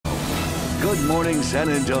Good Morning San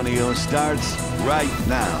Antonio starts right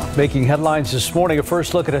now. Making headlines this morning, a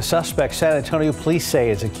first look at a suspect San Antonio police say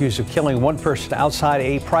is accused of killing one person outside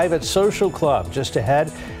a private social club. Just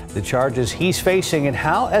ahead, the charges he's facing and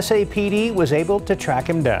how SAPD was able to track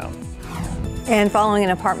him down. And following an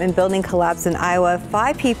apartment building collapse in Iowa,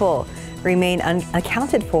 5 people remain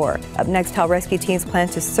unaccounted for. Up next, how rescue teams plan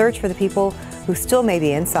to search for the people who still may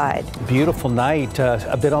be inside. Beautiful night,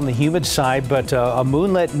 a bit on the humid side, but a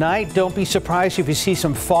moonlit night. Don't be surprised if you see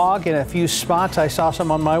some fog in a few spots. I saw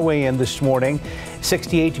some on my way in this morning.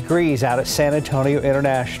 68 degrees out at San Antonio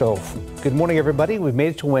International. Good morning, everybody. We've made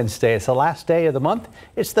it to Wednesday. It's the last day of the month.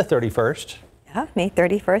 It's the 31st. Yeah, May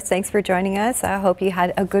 31st. Thanks for joining us. I hope you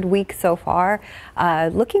had a good week so far.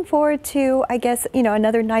 Looking forward to, I guess,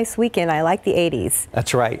 another nice weekend. I like the 80s.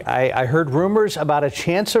 That's right. I heard rumors about a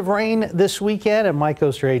chance of rain this weekend, and Mike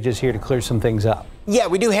Osterhage is here to clear some things up. Yeah,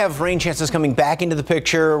 we do have rain chances coming back into the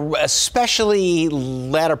picture, especially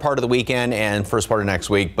latter part of the weekend and first part of next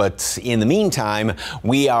week. But in the meantime,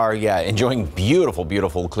 we are, enjoying beautiful,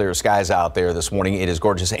 beautiful clear skies out there this morning. It is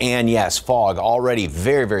gorgeous. And yes, fog already,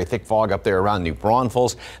 very, very thick fog up there around New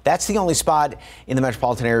Braunfels. That's the only spot in the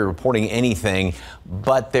metropolitan area reporting anything.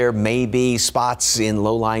 But there may be spots in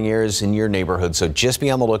low-lying areas in your neighborhood. So just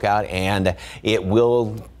be on the lookout, and it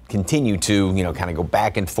will continue to, kind of go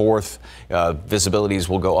back and forth. Visibilities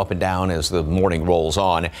will go up and down as the morning rolls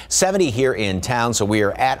on. 70 here in town, so we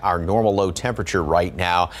are at our normal low temperature right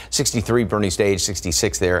now. 63 Bernie Stage,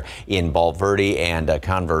 66 there in Valverde, and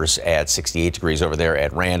Converse at 68 degrees over there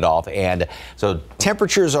at Randolph. And so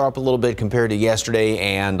temperatures are up a little bit compared to yesterday,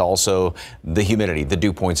 and also the humidity, the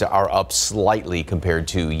dew points are up slightly compared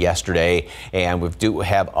to yesterday. And we do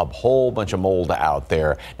have a whole bunch of mold out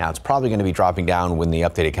there. Now it's probably going to be dropping down when the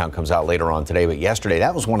updated count comes out later on today, but yesterday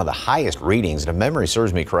that was one of the highest readings, and if memory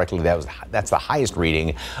serves me correctly, that's the highest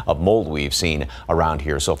reading of mold we've seen around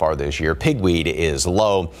here so far this year. Pigweed is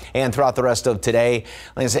low, and throughout the rest of today,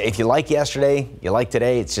 like I said, if you like yesterday, you like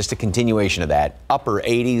today, it's just a continuation of that. Upper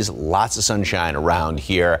 80s, lots of sunshine around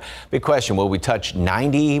here. Big question, will we touch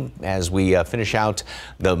 90 as we finish out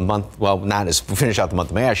the month? Well, not as we finish out the month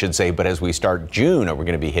of May, I should say, but as we start June, are we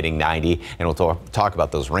going to be hitting 90? And we'll talk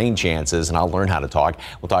about those rain chances, and I'll learn how to talk.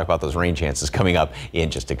 We'll talk about those rain chances coming up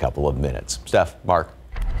in just a couple of minutes. Steph, Mark.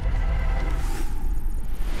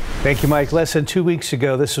 Thank you, Mike. Less than 2 weeks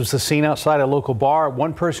ago, this was the scene outside a local bar.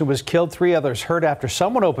 One person was killed, 3 others hurt after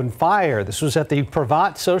someone opened fire. This was at the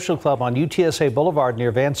Pravat Social Club on UTSA Boulevard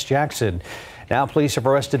near Vance Jackson. Now police have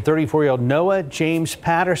arrested 34-year-old Noah James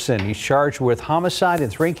Patterson. He's charged with homicide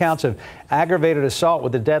and 3 counts of aggravated assault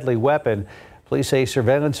with a deadly weapon. Police say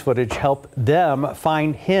surveillance footage helped them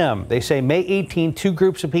find him. They say May 18, 2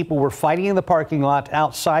 groups of people were fighting in the parking lot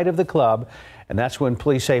outside of the club. And that's when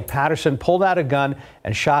police say Patterson pulled out a gun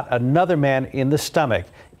and shot another man in the stomach.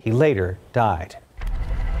 He later died.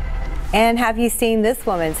 And have you seen this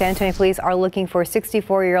woman? San Antonio police are looking for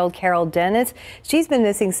 64-year-old Carol Dennis. She's been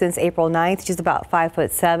missing since April 9th. She's about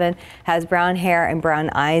 5'7", has brown hair and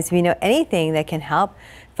brown eyes. If you know anything that can help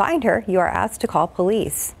find her, you are asked to call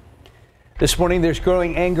police. This morning, there's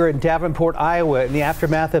growing anger in Davenport, Iowa, in the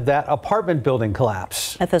aftermath of that apartment building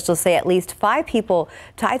collapse. Officials say at least 5 people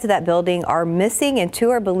tied to that building are missing, and 2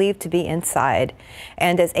 are believed to be inside.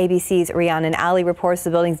 And as ABC's Rhiannon Alley reports, the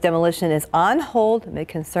building's demolition is on hold amid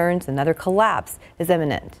concerns another collapse is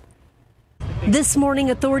imminent. This morning,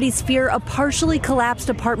 authorities fear a partially collapsed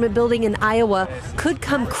apartment building in Iowa could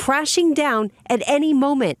come crashing down at any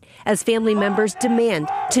moment as family members demand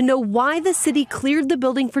to know why the city cleared the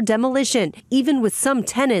building for demolition, even with some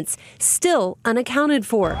tenants still unaccounted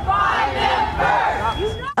for.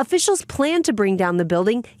 Officials planned to bring down the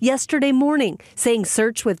building yesterday morning, saying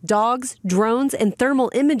search with dogs, drones, and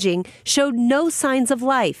thermal imaging showed no signs of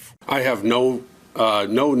life. I have no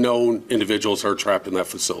known individuals are trapped in that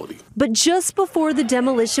facility. But just before the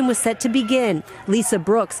demolition was set to begin, Lisa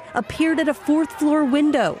Brooks appeared at a 4th floor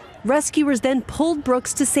window. Rescuers then pulled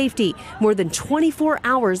Brooks to safety more than 24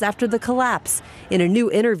 hours after the collapse. In a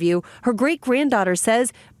new interview, her great-granddaughter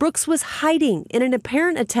says Brooks was hiding in an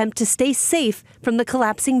apparent attempt to stay safe from the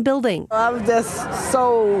collapsing building. I was just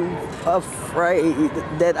so afraid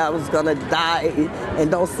that I was going to die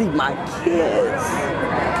and don't see my kids,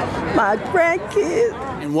 my grandkids.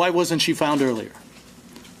 And why wasn't she found earlier?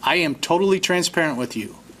 I am totally transparent with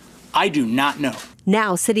you. I do not know.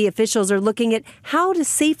 Now, city officials are looking at how to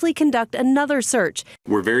safely conduct another search.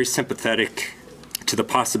 We're very sympathetic to the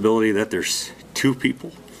possibility that there's two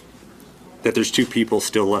people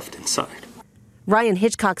still left inside. Ryan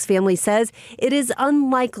Hitchcock's family says it is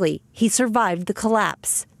unlikely he survived the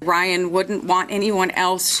collapse. Ryan wouldn't want anyone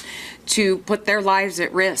else to put their lives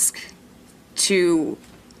at risk to,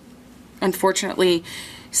 unfortunately,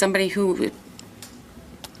 somebody who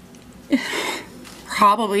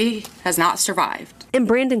probably has not survived. And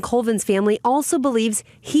Brandon Colvin's family also believes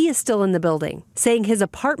he is still in the building, saying his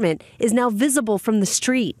apartment is now visible from the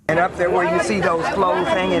street. And up there where you see those clothes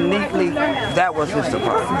hanging neatly, that was his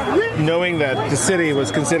apartment. Knowing that the city was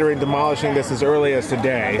considering demolishing this as early as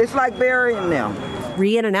today. It's like burying them.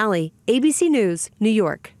 Rhiannon Alley, ABC News, New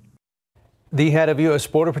York. The head of U.S.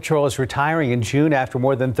 Border Patrol is retiring in June after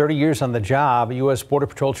more than 30 years on the job. U.S. Border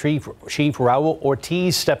Patrol Chief Raul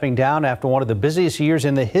Ortiz stepping down after one of the busiest years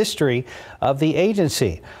in the history of the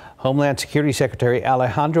agency. Homeland Security Secretary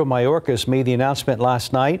Alejandro Mayorkas made the announcement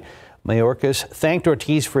last night. Mayorkas thanked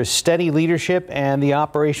Ortiz for his steady leadership and the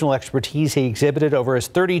operational expertise he exhibited over his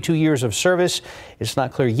 32 years of service. It's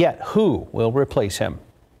not clear yet who will replace him.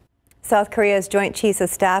 South Korea's Joint Chiefs of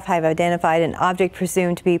Staff have identified an object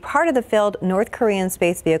presumed to be part of the failed North Korean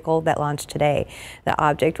space vehicle that launched today. The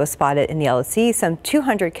object was spotted in the Yellow Sea, some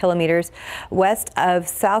 200 kilometers west of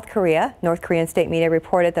South Korea. North Korean state media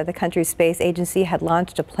reported that the country's space agency had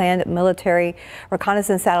launched a planned military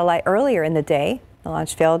reconnaissance satellite earlier in the day. The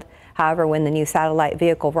launch failed, however, when the new satellite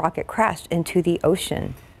vehicle rocket crashed into the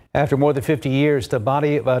ocean. After more than 50 years, the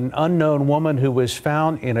body of an unknown woman who was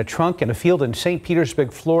found in a trunk in a field in St.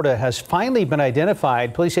 Petersburg, Florida, has finally been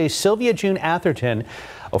identified. Police say Sylvia June Atherton,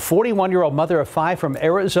 a 41-year-old mother of 5 from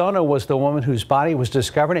Arizona, was the woman whose body was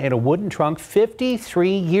discovered in a wooden trunk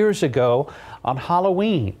 53 years ago on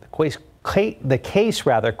Halloween. The case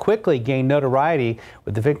quickly gained notoriety,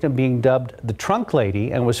 with the victim being dubbed the Trunk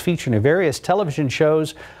Lady and was featured in various television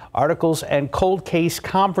shows, articles, and cold case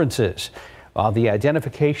conferences. While the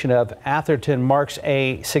identification of Atherton marks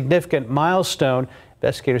a significant milestone,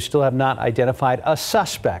 investigators still have not identified a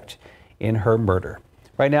suspect in her murder.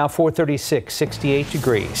 Right now, 436, 68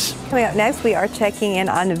 degrees. Coming up next, we are checking in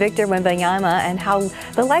on Victor Wembanyama and how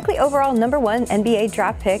the likely overall #1 NBA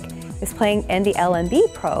draft pick is playing in the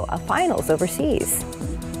LMB Pro Finals overseas.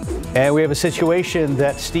 And we have a situation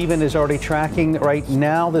that Stephen is already tracking right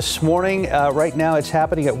now this morning. Right now it's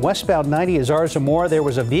happening at westbound 90 Azar Zamora. There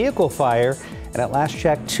was a vehicle fire, and at last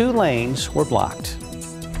check, 2 lanes were blocked.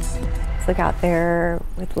 Let's look out there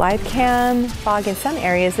with live cam. Fog in some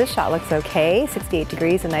areas. This shot looks okay. 68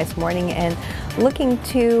 degrees, a nice morning, and looking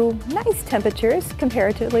to nice temperatures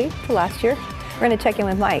comparatively to last year. We're going to check in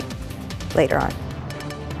with Mike later on.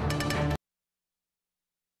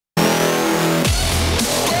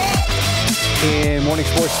 In morning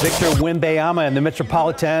sports, Victor Wembanyama and the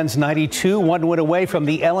Metropolitans 92, 1 win away from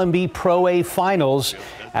the LMB Pro A Finals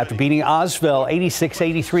after beating Osville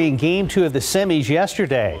 86-83 in Game 2 of the semis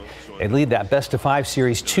yesterday. They lead that best-of-5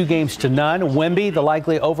 series 2-0. Wemby, the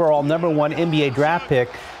likely overall #1 NBA draft pick,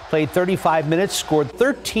 played 35 minutes, scored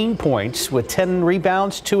 13 points with 10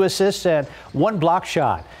 rebounds, 2 assists, and 1 block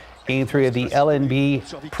shot. Game 3 of the LNB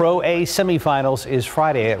Pro A semifinals is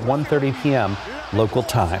Friday at 1:30 p.m. local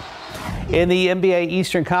time. In the NBA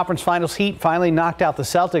Eastern Conference Finals, Heat finally knocked out the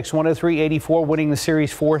Celtics 103-84, winning the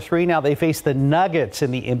series 4-3. Now they face the Nuggets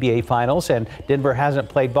in the NBA Finals, and Denver hasn't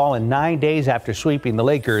played ball in 9 days after sweeping the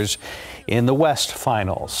Lakers in the West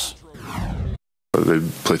Finals. They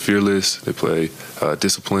play fearless, they play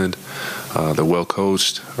disciplined, they're well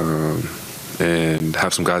coached, and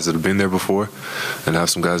have some guys that have been there before, and have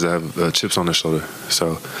some guys that have chips on their shoulder.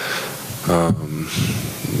 So,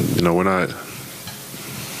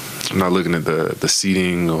 I'm not looking at the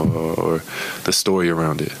seeding or the story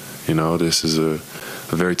around it. You know, this is a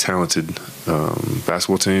very talented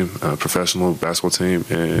basketball team, professional basketball team,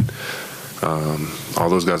 and all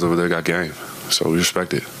those guys over there got game. So we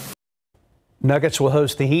respect it. Nuggets will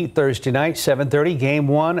host the Heat Thursday night, 7:30, Game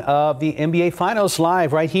 1 of the NBA Finals,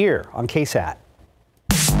 live right here on KSAT.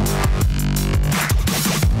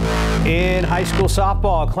 In high school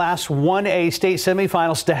softball, Class 1A state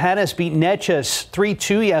semifinals, Tehanas beat Neches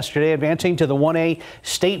 3-2 yesterday, advancing to the 1A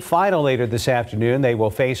state final later this afternoon. They will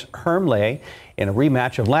face Hermleigh in a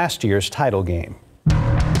rematch of last year's title game.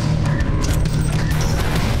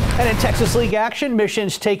 And in Texas League action,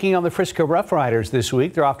 Mission's taking on the Frisco Rough Riders this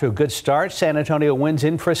week. They're off to a good start. San Antonio wins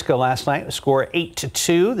in Frisco last night, the score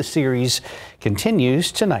 8-2. The series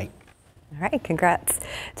continues tonight. All right, congrats.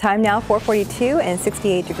 Time now, 4:42 and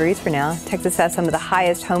 68 degrees for now. Texas has some of the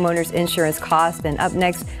highest homeowners insurance costs. And up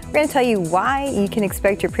next, we're going to tell you why you can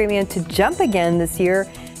expect your premium to jump again this year.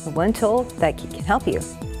 And one tool that can help you.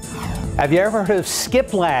 Have you ever heard of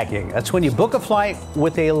skip lagging? That's when you book a flight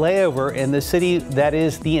with a layover in the city that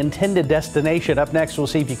is the intended destination. Up next, we'll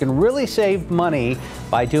see if you can really save money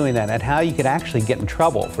by doing that and how you could actually get in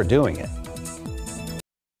trouble for doing it.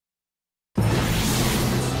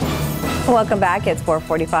 Welcome back. It's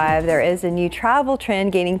 4:45. There is a new travel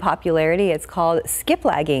trend gaining popularity. It's called skip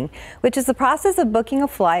lagging, which is the process of booking a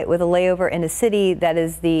flight with a layover in a city that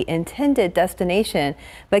is the intended destination.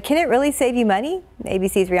 But can it really save you money?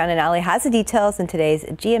 ABC's Rihanna Nally has the details in today's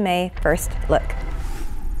GMA First Look.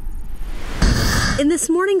 In this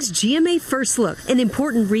morning's GMA First Look, an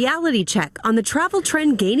important reality check on the travel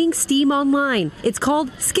trend gaining steam online. It's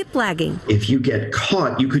called skip lagging. If you get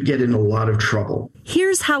caught, you could get in a lot of trouble.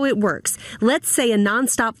 Here's how it works. Let's say a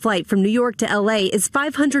nonstop flight from New York to LA is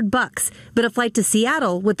 $500, but a flight to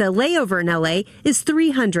Seattle with a layover in LA is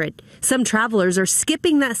 $300. Some travelers are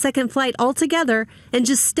skipping that second flight altogether and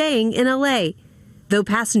just staying in LA. Though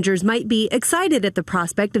passengers might be excited at the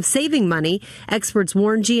prospect of saving money, experts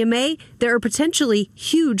warn GMA there are potentially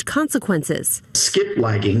huge consequences. Skip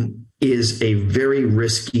lagging is a very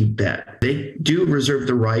risky bet. They do reserve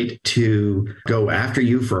the right to go after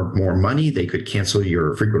you for more money. They could cancel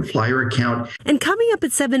your frequent flyer account. And coming up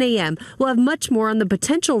at 7 a.m., we'll have much more on the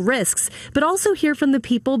potential risks, but also hear from the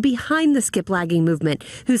people behind the skip lagging movement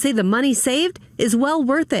who say the money saved is well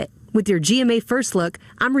worth it. With your GMA First Look,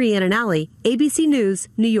 I'm Rihanna Nally, ABC News,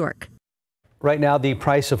 New York. Right now, the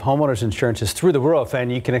price of homeowners insurance is through the roof, and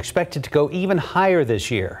you can expect it to go even higher this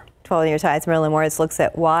year. 12 News Tide's Marilyn Moritz looks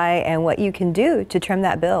at why and what you can do to trim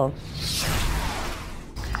that bill.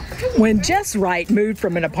 When Jess Wright moved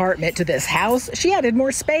from an apartment to this house, she added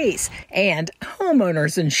more space and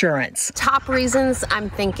homeowners insurance. Top reasons,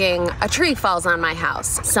 I'm thinking a tree falls on my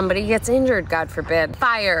house, somebody gets injured, God forbid,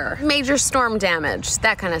 fire, major storm damage,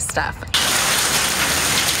 that kind of stuff.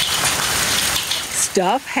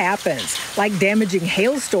 Stuff happens, like damaging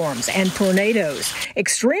hailstorms and tornadoes.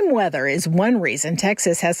 Extreme weather is one reason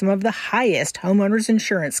Texas has some of the highest homeowners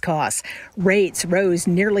insurance costs. Rates rose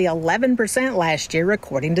nearly 11% last year,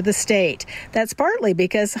 according to the state. That's partly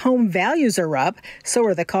because home values are up, so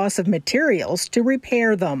are the costs of materials to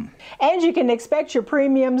repair them. And you can expect your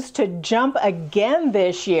premiums to jump again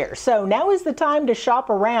this year. So now is the time to shop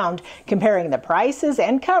around, comparing the prices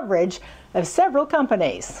and coverage of several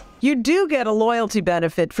companies. You do get a loyalty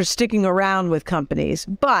benefit for sticking around with companies,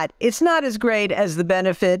 but it's not as great as the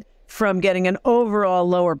benefit from getting an overall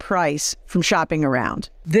lower price from shopping around.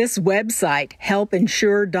 This website,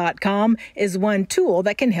 helpinsure.com, is one tool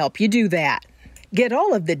that can help you do that. Get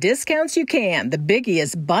all of the discounts you can. The biggie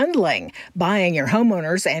is bundling. Buying your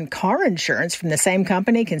homeowners and car insurance from the same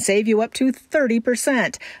company can save you up to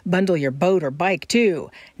 30%. Bundle your boat or bike,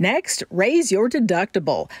 too. Next, raise your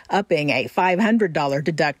deductible. Upping a $500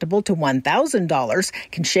 deductible to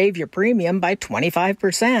 $1,000 can shave your premium by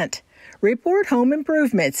 25%. Report home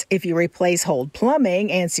improvements if you replace old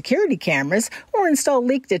plumbing and security cameras or install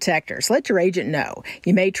leak detectors. Let your agent know.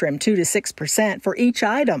 You may trim 2 to 6% for each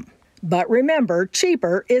item. But remember,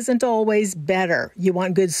 cheaper isn't always better. You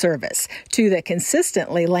want good service. Two that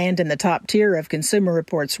consistently land in the top tier of Consumer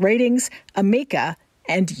Reports ratings, Amica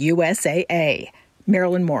and USAA.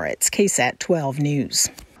 Marilyn Moritz, KSAT 12 News.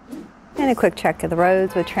 And a quick check of the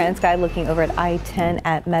roads with TransGuide looking over at I-10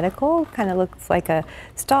 at Medical. Kind of looks like a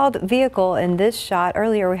stalled vehicle in this shot.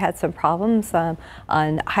 Earlier we had some problems on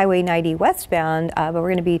Highway 90 westbound, but we're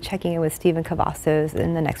going to be checking in with Stephen Cavazos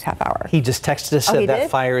in the next half hour. He just texted us, said that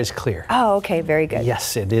fire is clear. Oh, okay, very good.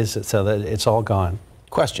 Yes, it is, so that it's all gone.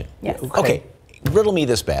 Question. Yes. Okay. Riddle me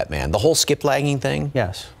this, Batman. The whole skip lagging thing?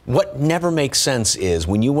 Yes. What never makes sense is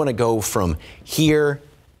when you want to go from here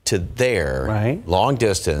to there, right, long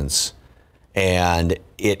distance, and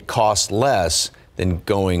it costs less than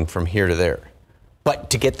going from here to there. But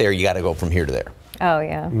to get there, you got to go from here to there. Oh,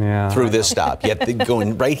 yeah. Through this stop. Yet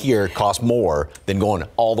going right here costs more than going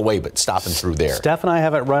all the way, but stopping through there. Steph and I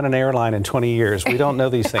haven't run an airline in 20 years. We don't know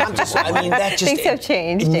these things. Things have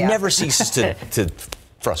changed. It never ceases to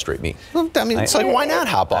frustrate me. I mean, it's like, why not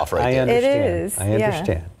hop off right there? Understand. It is. I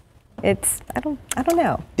understand. Yeah. I don't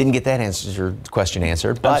know. Didn't get that question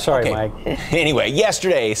answered. But, I'm sorry, okay. Mike. Anyway,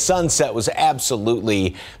 yesterday, sunset was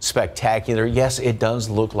absolutely spectacular. Yes, it does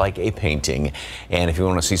look like a painting. And if you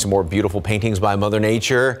want to see some more beautiful paintings by Mother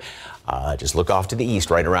Nature, just look off to the east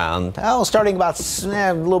right around, starting about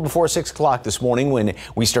a little before 6 o'clock this morning when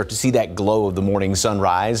we start to see that glow of the morning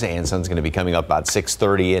sunrise, and sun's going to be coming up about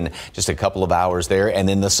 6:30 in just a couple of hours there. And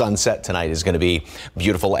then the sunset tonight is going to be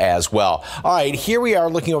beautiful as well. All right, here we are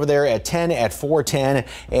looking over there at 410,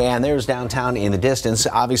 and there's downtown in the distance.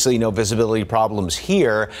 Obviously, no visibility problems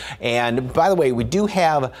here. And by the way, we do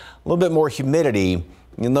have a little bit more humidity.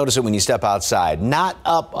 You'll notice it when you step outside. Not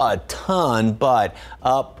up a ton, but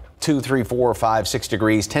up 2, 3, 4, 5, 6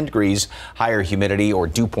 degrees, 10 degrees higher humidity or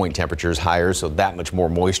dew point temperatures higher, so that much more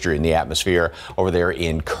moisture in the atmosphere over there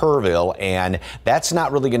in Kerrville, and that's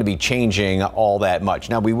not really going to be changing all that much.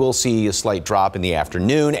 Now, we will see a slight drop in the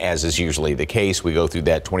afternoon, as is usually the case. We go through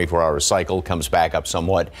that 24-hour cycle, comes back up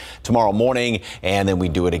somewhat tomorrow morning, and then we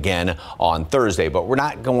do it again on Thursday, but we're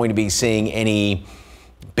not going to be seeing any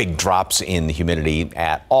big drops in the humidity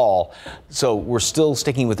at all. So we're still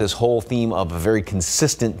sticking with this whole theme of very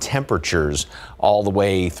consistent temperatures all the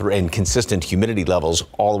way through and consistent humidity levels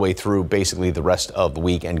all the way through basically the rest of the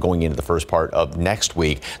week and going into the first part of next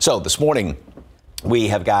week. So this morning, we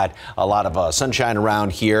have got a lot of sunshine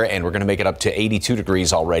around here, and we're going to make it up to 82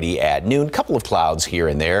 degrees already at noon. A couple of clouds here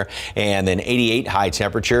and there, and then 88 high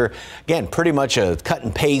temperature. Again, pretty much a cut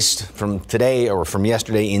and paste from today or from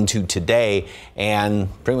yesterday into today, and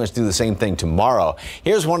pretty much do the same thing tomorrow.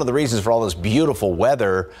 Here's one of the reasons for all this beautiful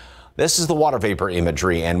weather. This is the water vapor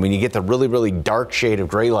imagery, and when you get the really, really dark shade of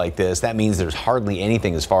gray like this, that means there's hardly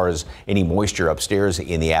anything as far as any moisture upstairs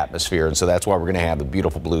in the atmosphere, and so that's why we're going to have the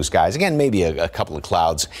beautiful blue skies. Again, maybe a couple of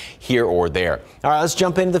clouds here or there. All right, let's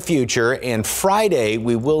jump into the future, and Friday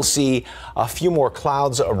we will see a few more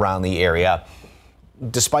clouds around the area.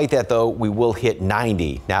 Despite that, though, we will hit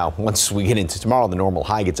 90. Now, once we get into tomorrow, the normal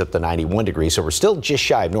high gets up to 91 degrees, so we're still just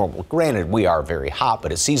shy of normal. Granted, we are very hot,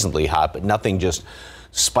 but it's seasonably hot, but nothing just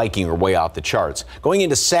spiking or way off the charts. Going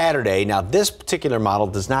into Saturday, now this particular model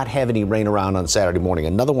does not have any rain around on Saturday morning.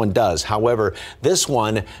 Another one does. However, this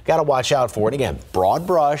one, got to watch out for it. Again, broad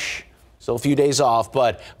brush. Still a few days off,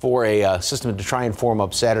 but for a system to try and form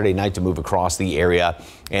up Saturday night to move across the area.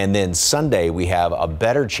 And then Sunday, we have a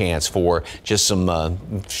better chance for just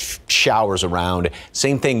some showers around.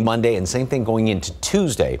 Same thing Monday and same thing going into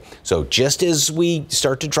Tuesday. So just as we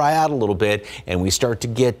start to dry out a little bit and we start to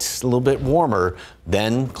get a little bit warmer,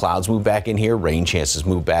 then clouds move back in here, rain chances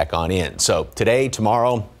move back on in. So today,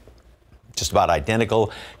 tomorrow, just about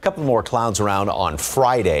identical. A couple more clouds around on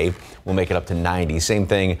Friday. We'll make it up to 90. Same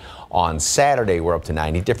thing on Saturday. We're up to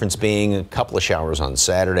 90. Difference being a couple of showers on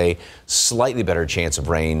Saturday. Slightly better chance of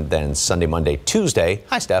rain than Sunday, Monday, Tuesday.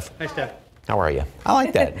 Hi, Steph. Hi, Steph. How are you? I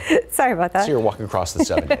like that. Sorry about that. So you're walking across the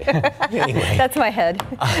 7-day. Anyway. That's my head.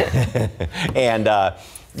 And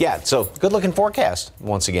yeah, so good looking forecast.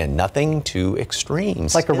 Once again, nothing too extreme.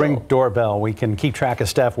 It's like a Ring doorbell. We can keep track of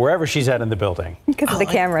Steph wherever she's at in the building. Because of the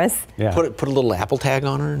cameras. Yeah. Put a little Apple tag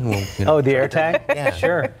on her. And we'll, Oh, the air tag? Yeah.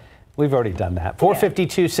 Sure. We've already done that.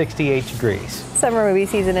 452, 68 degrees. Summer movie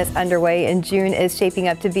season is underway, and June is shaping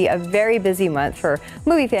up to be a very busy month for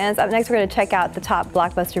movie fans. Up next, we're going to check out the top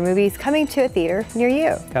blockbuster movies coming to a theater near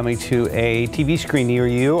you. Coming to a TV screen near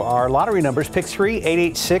you are lottery numbers. Pick 3,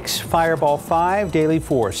 886, Fireball 5, Daily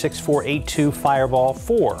 4, 6482, Fireball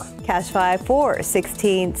 4. Cash 5, 4,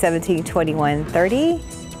 16, 17, 21, 30.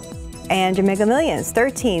 And your Mega Millions,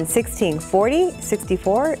 13, 16, 40,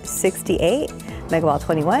 64, 68. Mega Ball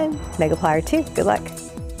 21, Mega Plier 2. Good luck.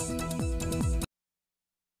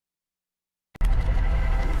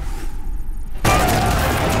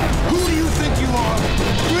 Who do you think you are?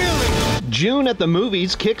 Really? June at the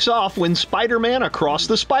movies kicks off when Spider-Man Across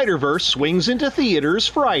the Spider-Verse swings into theaters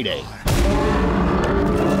Friday.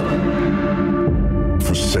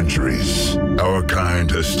 For centuries, our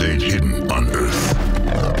kind has stayed hidden on Earth.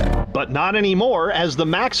 But not anymore, as the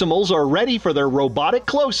Maximals are ready for their robotic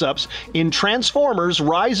close-ups in Transformers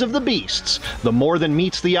Rise of the Beasts. The more than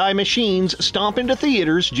meets the eye machines stomp into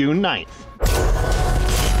theaters June 9th.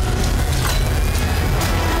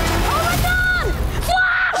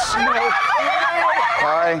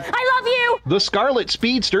 Hi. I love you! The Scarlet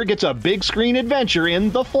Speedster gets a big screen adventure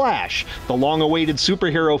in The Flash. The long-awaited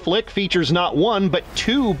superhero flick features not one, but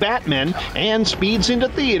 2 Batmen and speeds into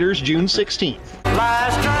theaters June 16th.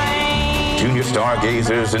 Junior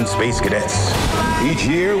stargazers and space cadets. Each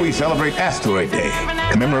year we celebrate Asteroid Day,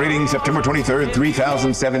 commemorating September 23rd,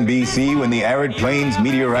 3007 BC, when the arid plains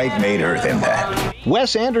meteorite made Earth impact.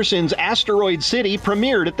 Wes Anderson's Asteroid City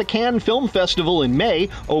premiered at the Cannes Film Festival in May,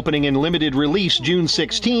 opening in limited release June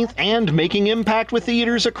 16th, and making impact with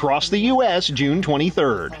theaters across the U.S. June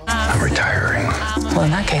 23rd. I'm retiring. Well,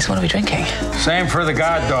 in that case, what are we drinking? Same for the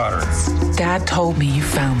goddaughter. Dad told me you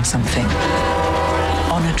found something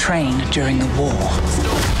on a train during the war.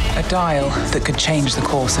 A dial that could change the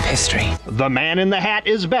course of history. The Man in the Hat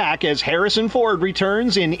is back as Harrison Ford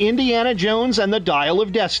returns in Indiana Jones and the Dial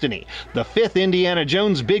of Destiny. The 5th Indiana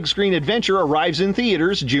Jones big screen adventure arrives in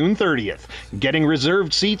theaters June 30th. Getting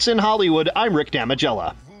reserved seats in Hollywood, I'm Rick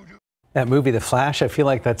Damigella. That movie, The Flash, I feel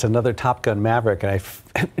like that's another Top Gun Maverick. And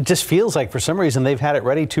It just feels like for some reason they've had it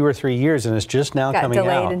ready 2 or 3 years and it's just now coming out.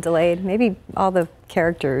 Got delayed and delayed. Maybe all the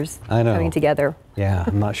characters coming together. Yeah,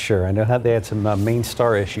 I'm not sure. I know how they had some main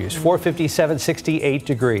star issues. 457, 68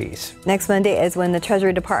 degrees. Next Monday is when the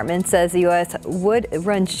Treasury Department says the U.S. would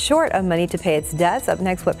run short of money to pay its debts. Up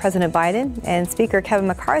next, what President Biden and Speaker Kevin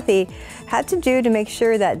McCarthy had to do to make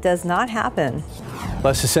sure that does not happen.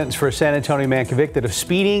 Plus, a sentence for a San Antonio man convicted of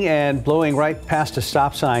speeding and blowing right past a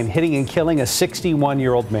stop sign, hitting and killing a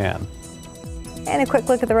 61-year-old man. And a quick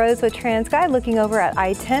look at the roads with TransGuide, looking over at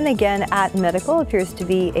I-10 again at Medical. Appears to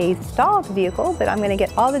be a stalled vehicle, but I'm going to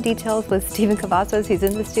get all the details with Stephen Cavazos, who's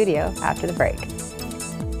in the studio after the break.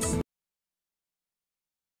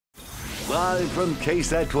 Live from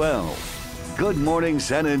KSAT 12. Good Morning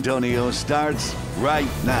San Antonio starts right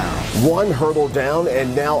now. One hurdle down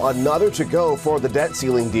and now another to go for the debt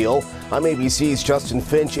ceiling deal. I'm ABC's Justin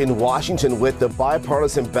Finch in Washington with the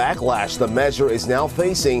bipartisan backlash the measure is now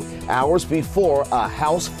facing hours before a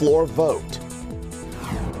House floor vote.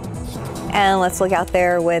 And let's look out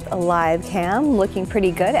there with a live cam, looking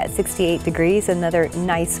pretty good at 68 degrees. Another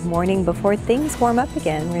nice morning before things warm up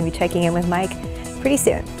again. We're going to be checking in with Mike pretty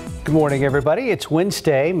soon. Good morning, everybody. It's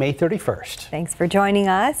Wednesday, May 31st. Thanks for joining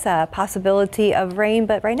us. Possibility of rain,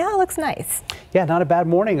 but right now it looks nice. Yeah, not a bad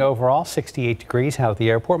morning overall. 68 degrees out at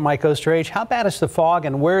the airport. Mike Osterage, how bad is the fog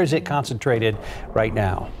and where is it concentrated right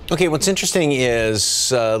now? Okay, what's interesting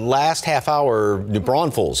is last half hour, New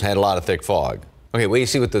Braunfels had a lot of thick fog. Okay, well, you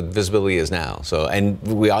see what the visibility is now. So, and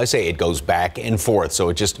we always say it goes back and forth, so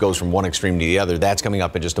it just goes from one extreme to the other. That's coming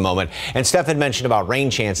up in just a moment. And Steph had mentioned about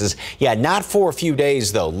rain chances. Yeah, not for a few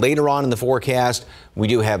days, though. Later on in the forecast, we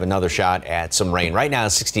do have another shot at some rain. Right now,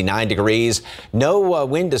 69 degrees, no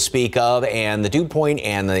wind to speak of, and the dew point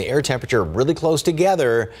and the air temperature are really close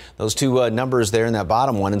together. Those two numbers there in that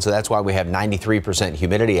bottom one, and so that's why we have 93%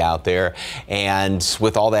 humidity out there. And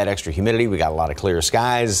with all that extra humidity, we got a lot of clear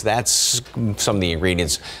skies. That's some of the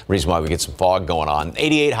ingredients, reason why we get some fog going on.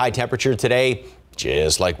 88 high temperature today.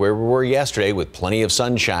 Just like where we were yesterday with plenty of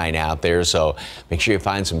sunshine out there, so make sure you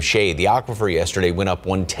find some shade. The aquifer yesterday went up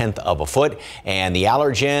 1/10 of a foot, and the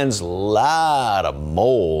allergens, a lot of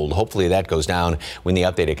mold. Hopefully that goes down when the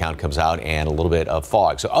updated count comes out, and a little bit of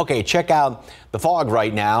fog. So, okay, check out the fog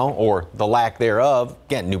right now, or the lack thereof.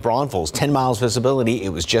 Again, New Braunfels, 10 miles visibility. It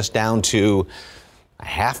was just down to a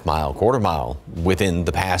half mile, quarter mile within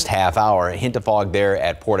the past half hour. A hint of fog there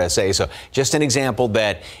at Port SA. So just an example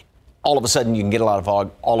that all of a sudden you can get a lot of fog.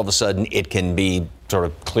 All of a sudden it can be sort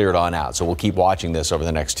of cleared on out. So we'll keep watching this over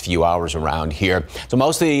the next few hours around here. So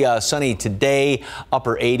mostly sunny today,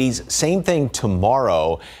 upper 80s. Same thing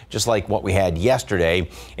tomorrow, just like what we had yesterday.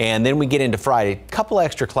 And then we get into Friday, a couple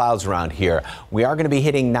extra clouds around here. We are going to be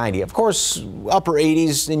hitting 90. Of course, upper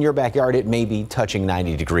 80s in your backyard, it may be touching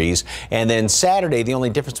 90 degrees. And then Saturday, the only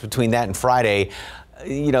difference between that and Friday,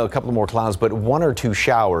 you know, a couple more clouds, but 1 or 2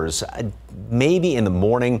 showers, maybe in the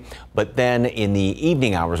morning, but then in the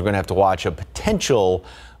evening hours, we're going to have to watch a potential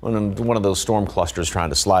one of those storm clusters trying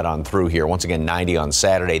to slide on through here. Once again, 90 on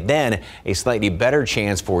Saturday. Then a slightly better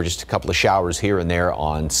chance for just a couple of showers here and there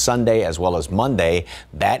on Sunday as well as Monday.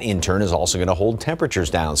 That in turn is also going to hold temperatures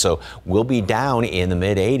down. So we'll be down in the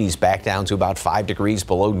mid 80s, back down to about 5 degrees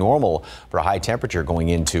below normal for a high temperature going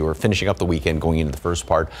into or finishing up the weekend going into the first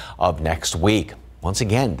part of next week. Once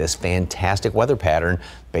again, this fantastic weather pattern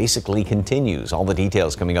basically continues. All the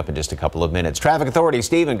details coming up in just a couple of minutes. Traffic Authority,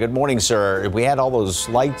 Stephen, good morning, sir. We had all those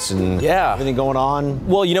lights and everything going on.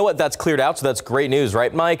 Well, you know what? That's cleared out, so that's great news,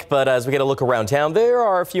 right, Mike? But as we get a look around town, there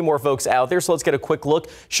are a few more folks out there, so let's get a quick look,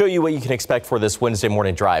 show you what you can expect for this Wednesday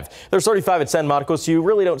morning drive. There's 35 at San Marcos, so you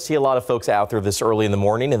really don't see a lot of folks out there this early in the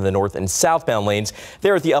morning in the north and southbound lanes.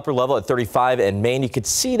 There at the upper level at 35 and Main, you could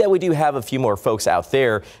see that we do have a few more folks out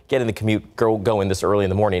there getting the commute going this early in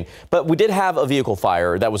the morning. But we did have a vehicle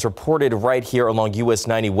fire that was reported right here along US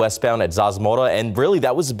 90 westbound at Zarzamora, and really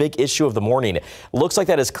that was a big issue of the morning. Looks like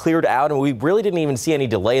that has cleared out, and we really didn't even see any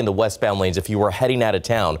delay in the westbound lanes if you were heading out of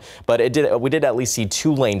town. But we did at least see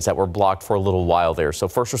 2 lanes that were blocked for a little while there. So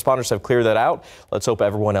first responders have cleared that out. Let's hope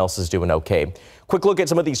everyone else is doing okay. Quick look at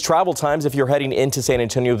some of these travel times. If you're heading into San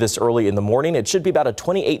Antonio this early in the morning, it should be about a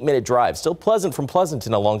 28-minute drive. Still pleasant from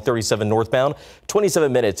Pleasanton along 37 northbound.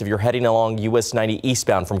 27 minutes if you're heading along US 90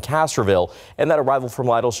 eastbound from Castroville. And that arrival from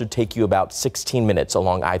Lytle should take you about 16 minutes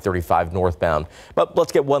along I-35 northbound. But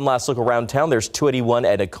let's get one last look around town. There's 281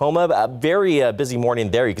 at Tacoma. A very busy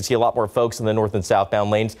morning there. You can see a lot more folks in the north and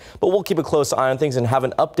southbound lanes. But we'll keep a close eye on things and have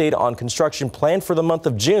an update on construction planned for the month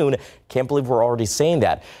of June. Can't believe we're already saying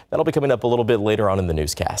that. That'll be coming up a little bit later on in the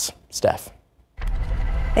newscast. Steph.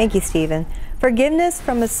 Thank you, Stephen. Forgiveness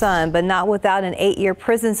from a son, but not without an 8-year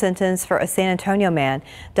prison sentence for a San Antonio man.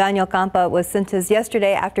 Daniel Campa was sentenced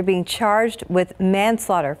yesterday after being charged with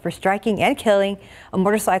manslaughter for striking and killing a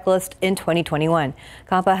motorcyclist in 2021.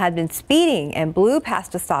 Campa had been speeding and blew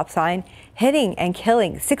past a stop sign, hitting and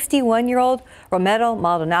killing 61-year-old Romero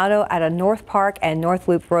Maldonado at a North Park and North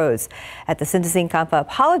Loop roads. At the sentencing, Campa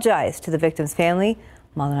apologized to the victim's family.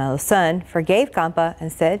 Maldonado's son forgave Campa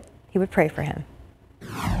and said he would pray for him.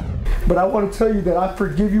 But I want to tell you that I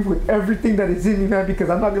forgive you with everything that is in me, man, because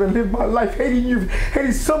I'm not going to live my life hating you,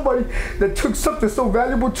 hating somebody that took something so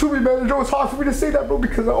valuable to me, man. It was hard for me to say that, bro,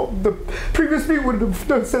 because the previous me would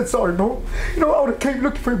have said sorry, bro. You know, I would have came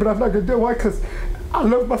looking for you, but I'm not going to do it. Why? Because I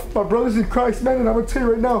love my brothers in Christ, man, and I'm going to tell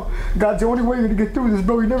you right now, God's the only way you're going to get through this,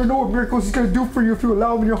 bro. You never know what miracles He's going to do for you if you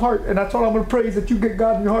allow Him in your heart. And that's all I'm going to pray is that you get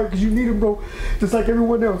God in your heart because you need Him, bro, just like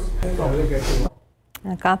everyone else.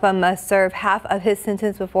 Now, Campa must serve half of his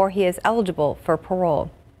sentence before he is eligible for parole.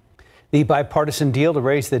 The bipartisan deal to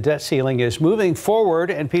raise the debt ceiling is moving forward,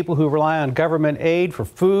 and people who rely on government aid for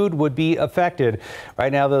food would be affected.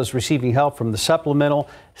 Right now, those receiving help from the Supplemental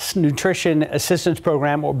Nutrition Assistance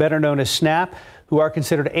Program, or better known as SNAP, who are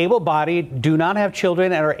considered able-bodied, do not have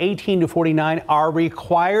children, and are 18 to 49, are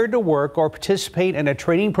required to work or participate in a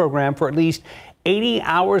training program for at least 80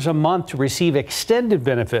 hours a month to receive extended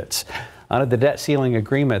benefits. Under the debt ceiling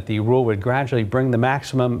agreement, the rule would gradually bring the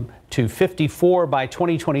maximum to 54 by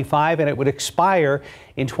 2025, and it would expire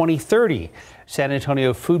in 2030. San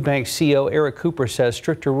Antonio Food Bank CEO Eric Cooper says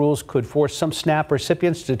stricter rules could force some SNAP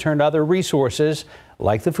recipients to turn to other resources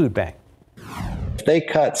like the food bank. If they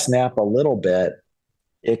cut SNAP a little bit,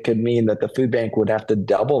 it could mean that the food bank would have to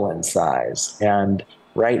double in size. And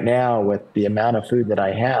right now, with the amount of food that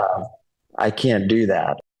I have, I can't do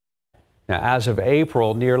that. Now, as of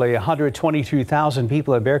April, nearly 122,000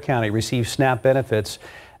 people in Bexar County receive SNAP benefits.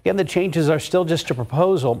 Again, the changes are still just a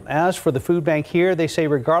proposal. As for the food bank here, they say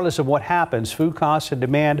regardless of what happens, food costs and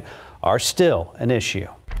demand are still an issue.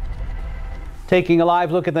 Taking a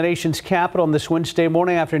live look at the nation's capital on this Wednesday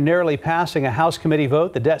morning after narrowly passing a House committee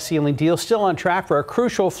vote, the debt ceiling deal still on track for a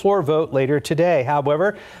crucial floor vote later today.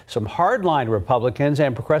 However, some hardline Republicans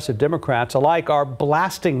and progressive Democrats alike are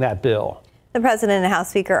blasting that bill. The president and House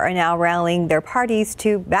Speaker are now rallying their parties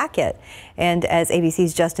to back it. And as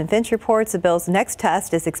ABC's Justin Finch reports, the bill's next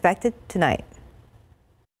test is expected tonight.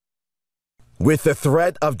 With the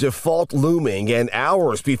threat of default looming and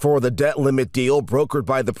hours before the debt limit deal brokered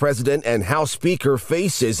by the president and House Speaker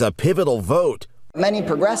faces a pivotal vote. Many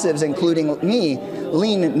progressives, including me,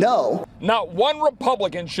 lean no. Not one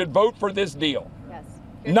Republican should vote for this deal. Yes.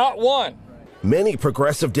 Not one. Many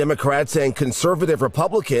progressive Democrats and conservative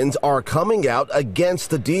Republicans are coming out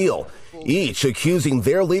against the deal, each accusing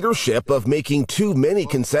their leadership of making too many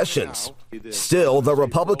concessions. Still, the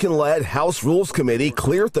Republican-led House Rules Committee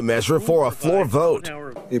cleared the measure for a floor vote.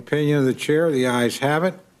 The opinion of the chair, the ayes have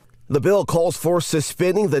it. The bill calls for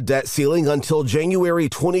suspending the debt ceiling until January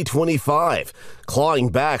 2025, clawing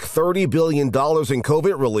back $30 billion in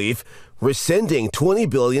COVID relief, rescinding $20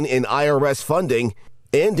 billion in IRS funding,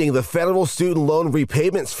 ending the federal student loan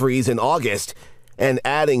repayments freeze in August, and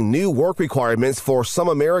adding new work requirements for some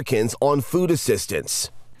Americans on food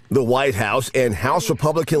assistance. The White House and House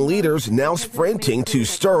Republican leaders now sprinting to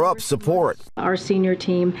stir up support. Our senior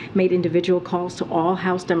team made individual calls to all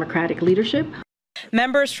House Democratic leadership.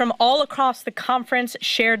 Members from all across the conference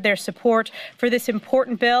shared their support for this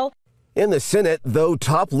important bill. In the Senate, though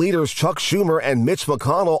top leaders Chuck Schumer and Mitch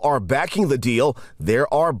McConnell are backing the deal,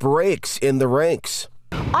 there are breaks in the ranks.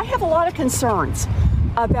 I have a lot of concerns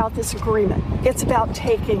about this agreement. It's about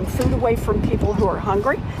taking food away from people who are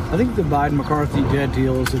hungry. I think the Biden-McCarthy debt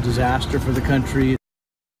deal is a disaster for the country.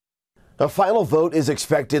 A final vote is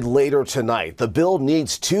expected later tonight. The bill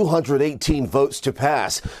needs 218 votes to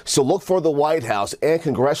pass, so look for the White House and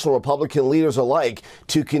congressional Republican leaders alike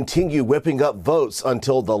to continue whipping up votes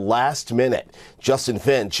until the last minute. Justin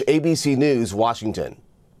Finch, ABC News, Washington.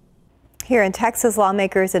 Here in Texas,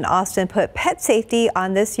 lawmakers in Austin put pet safety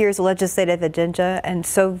on this year's legislative agenda, and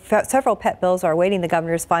so several pet bills are awaiting the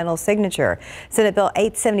governor's final signature. Senate Bill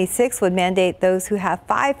 876 would mandate those who have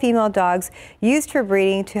 5 female dogs used for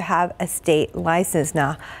breeding to have a state license.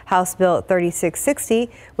 Now, House Bill 3660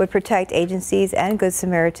 would protect agencies and Good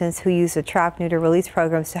Samaritans who use the trap, neuter, release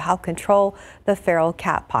programs to help control the feral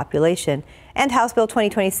cat population. And House Bill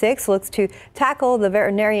 2026 looks to tackle the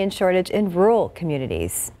veterinarian shortage in rural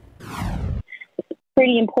communities.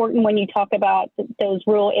 Pretty important when you talk about those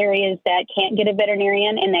rural areas that can't get a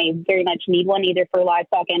veterinarian, and they very much need one either for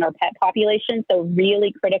livestock and or pet population. So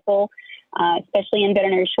really critical, especially in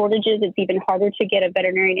veterinary shortages. It's even harder to get a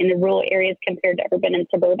veterinarian in the rural areas compared to urban and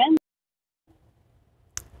suburban.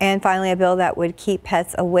 And finally, a bill that would keep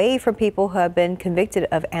pets away from people who have been convicted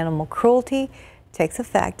of animal cruelty takes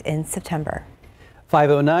effect in September.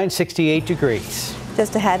 509, 68 degrees.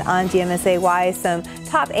 Just ahead on GMSAY, some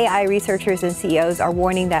top AI researchers and CEOs are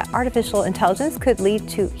warning that artificial intelligence could lead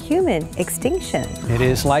to human extinction. It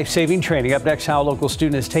is life-saving training. Up next, how a local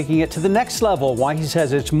student is taking it to the next level, why he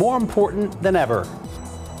says it's more important than ever.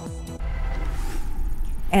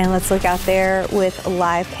 And let's look out there with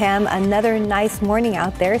live cam. Another nice morning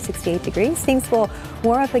out there, 68 degrees. Things will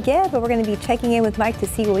warm up again, but we're going to be checking in with Mike to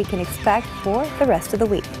see what we can expect for the rest of the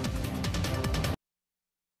week.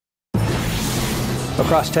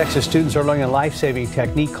 Across Texas, students are learning a life-saving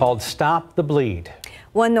technique called Stop the Bleed.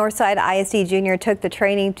 One Northside ISD junior took the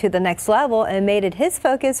training to the next level and made it his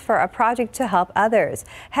focus for a project to help others.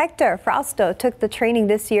 Hector Frausto took the training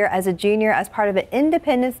this year as a junior as part of an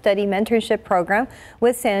independent study mentorship program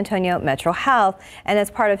with San Antonio Metro Health. And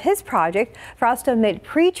as part of his project, Frausto made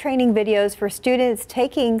pre-training videos for students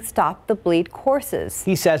taking Stop the Bleed courses.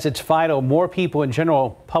 He says it's vital more people in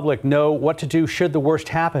general public know what to do should the worst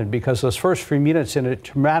happen, because those first few minutes in a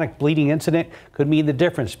traumatic bleeding incident could mean the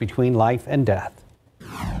difference between life and death.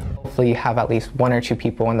 Hopefully you have at least one or two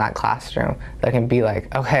people in that classroom that can be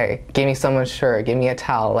like, okay, give me someone's shirt, give me a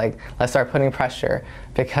towel, like let's start putting pressure,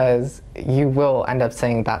 because you will end up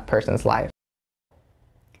saving that person's life.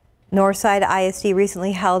 Northside ISD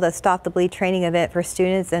recently held a Stop the Bleed training event for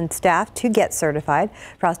students and staff to get certified.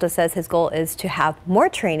 Frausto says his goal is to have more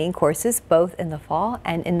training courses both in the fall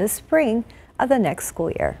and in the spring of the next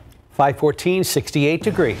school year. 514, 68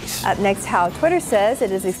 degrees. Up next, how Twitter says it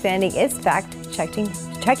is expanding its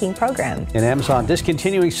fact-checking program. And Amazon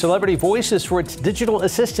discontinuing celebrity voices for its digital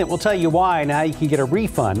assistant. We'll tell you why. Now you can get a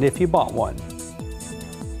refund if you bought one.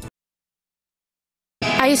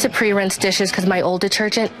 I used to pre-rinse dishes because my old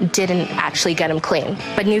detergent didn't actually get them clean.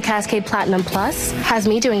 But new Cascade Platinum Plus has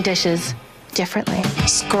me doing dishes differently.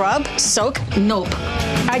 Scrub, soak, nope.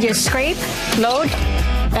 I just scrape, load,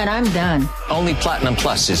 and I'm done. Only Platinum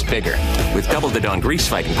Plus is bigger, with double the Dawn grease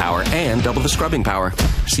fighting power and double the scrubbing power.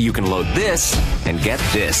 So you can load this and get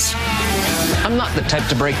this. I'm not the type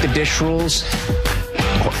to break the dish rules.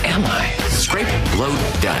 Or am I? Scrape, load,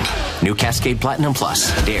 done. New Cascade Platinum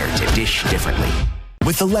Plus. Dare to dish differently.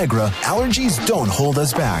 With Allegra, allergies don't hold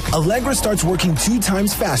us back. Allegra starts working 2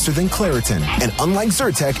 times faster than Claritin. And unlike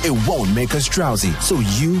Zyrtec, it won't make us drowsy, so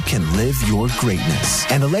you can live your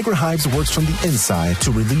greatness. And Allegra Hives works from the inside to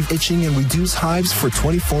relieve itching and reduce hives for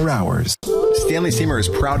 24 hours. Stanley Steamer is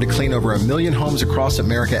proud to clean over 1 million homes across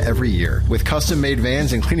America every year. With custom-made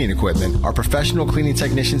vans and cleaning equipment, our professional cleaning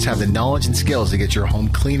technicians have the knowledge and skills to get your home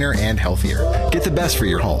cleaner and healthier. Get the best for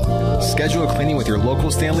your home. Schedule a cleaning with your local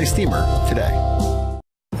Stanley Steamer today.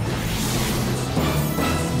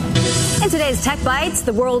 In today's Tech Bites,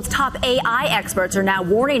 the world's top AI experts are now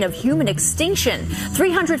warning of human extinction.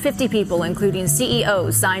 350 people, including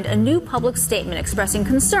CEOs, signed a new public statement expressing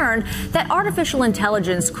concern that artificial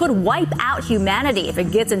intelligence could wipe out humanity if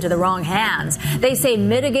it gets into the wrong hands. They say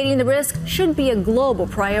mitigating the risk should be a global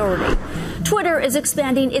priority. Twitter is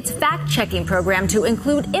expanding its fact-checking program to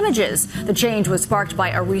include images. The change was sparked by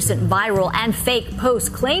a recent viral and fake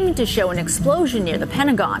post claiming to show an explosion near the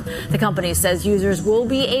Pentagon. The company says users will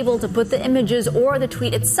be able to put the images or the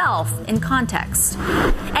tweet itself in context.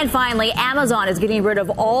 And finally, Amazon is getting rid of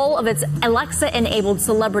all of its Alexa-enabled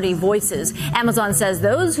celebrity voices. Amazon says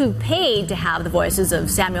those who paid to have the voices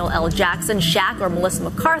of Samuel L. Jackson, Shaq, or Melissa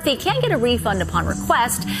McCarthy can get a refund upon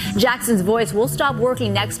request. Jackson's voice will stop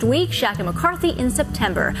working next week, Shaq and McCarthy in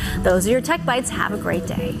September. Those are your Tech Bites. Have a great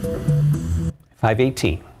day.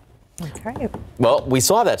 518. That's right. Well, we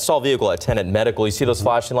saw that stalled vehicle at Tenet Medical. You see those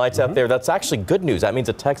flashing lights out there? That's actually good news. That means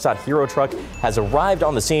a KSAT Hero truck has arrived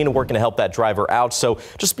on the scene, working to help that driver out. So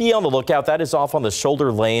just be on the lookout. That is off on the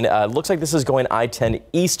shoulder lane. Looks like this is going I-10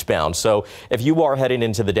 eastbound. So if you are heading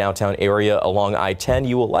into the downtown area along I-10,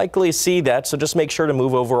 you will likely see that. So just make sure to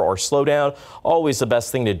move over or slow down. Always the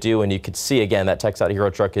best thing to do. And you can see, again, that KSAT Hero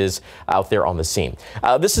truck is out there on the scene.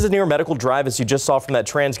 This is near Medical Drive, as you just saw from that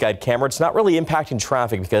TransGuide camera. It's not really impacting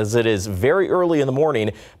traffic because it is very early in the morning,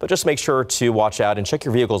 but just make sure to watch out and check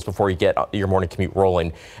your vehicles before you get your morning commute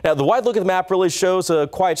rolling. Now, the wide look at the map really shows a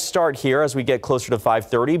quiet start here as we get closer to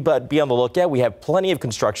 5:30, but be on the lookout. We have plenty of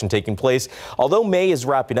construction taking place. Although May is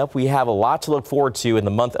wrapping up, we have a lot to look forward to in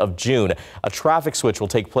the month of June. A traffic switch will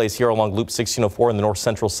take place here along Loop 1604 in the north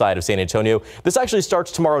central side of San Antonio. This actually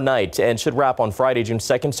starts tomorrow night and should wrap on Friday, June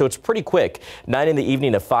 2nd, so it's pretty quick. 9 in the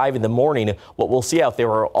evening to 5 in the morning. What we'll see out there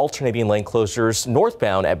are alternating lane closures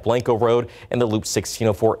northbound at Blanco Road and the Loop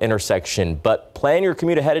 1604 intersection. But plan your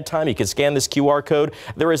commute ahead of time. You can scan this QR code.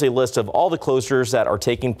 There is a list of all the closures that are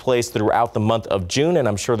taking place throughout the month of June, and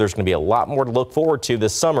I'm sure there's going to be a lot more to look forward to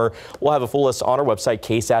this summer. We'll have a full list on our website,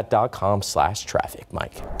 ksat.com/traffic.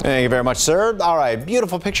 Mike. Thank you very much, sir. All right,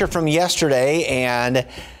 beautiful picture from yesterday, and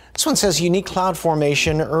this one says unique cloud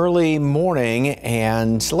formation early morning,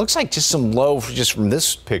 and it looks like just some low, just from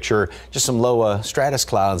this picture, just some low stratus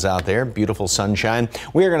clouds out there. Beautiful sunshine.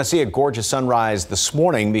 We are going to see a gorgeous sunrise this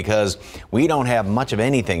morning because we don't have much of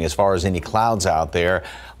anything as far as any clouds out there.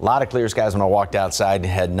 A lot of clear skies when I walked outside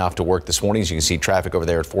heading off to work this morning. As you can see, traffic over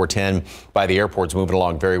there at 410 by the airport's moving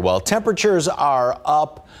along very well. Temperatures are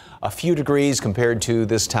up a few degrees compared to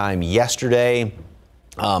this time yesterday.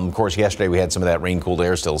 Of course, yesterday we had some of that rain-cooled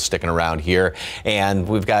air still sticking around here, and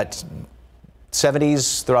we've got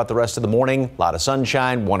 70s throughout the rest of the morning. A lot of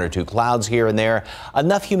sunshine, 1 or 2 clouds here and there.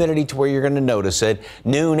 Enough humidity to where you're going to notice it.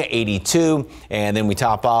 Noon, 82, and then we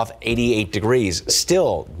top off 88 degrees.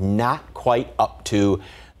 Still not quite up to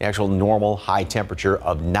the actual normal high temperature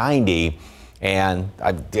of 90. And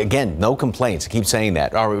again, no complaints. I keep saying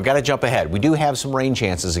that. All right, we've got to jump ahead. We do have some rain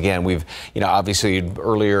chances again. We've, obviously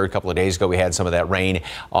earlier, a couple of days ago, we had some of that rain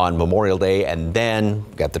on Memorial Day, and then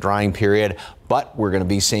got the drying period. But we're going to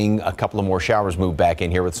be seeing a couple of more showers move back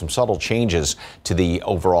in here with some subtle changes to the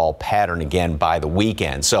overall pattern again by the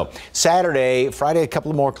weekend. So Saturday, Friday, a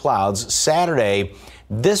couple of more clouds. Saturday,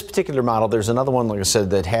 this particular model, there's another one, like I said,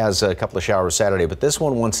 that has a couple of showers Saturday, but this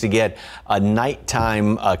one wants to get a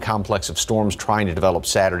nighttime complex of storms trying to develop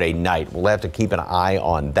Saturday night. We'll have to keep an eye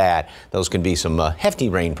on that. Those can be some hefty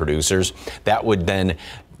rain producers. That would then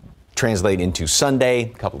translate into Sunday, a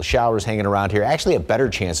couple of showers hanging around here. Actually, a better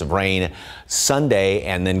chance of rain Sunday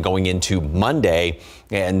and then going into Monday,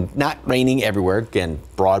 and not raining everywhere. Again,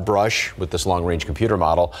 broad brush with this long-range computer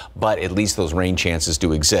model, but at least those rain chances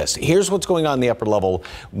do exist. Here's what's going on in the upper level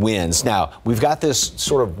winds. Now, we've got this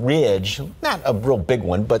sort of ridge, not a real big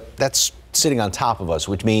one, but that's sitting on top of us,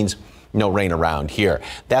 which means no rain around here.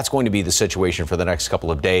 That's going to be the situation for the next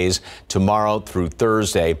couple of days, tomorrow through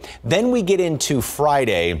Thursday. Then we get into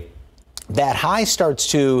Friday. That high starts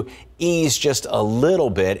to ease just a little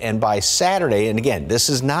bit, and by Saturday, and again, this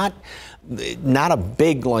is not a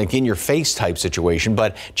big, like, in-your-face type situation,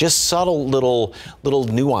 but just subtle little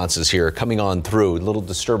nuances here coming on through, little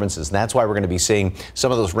disturbances, and that's why we're going to be seeing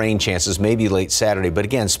some of those rain chances maybe late Saturday. But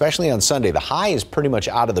again, especially on Sunday, the high is pretty much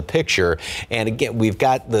out of the picture, and again, we've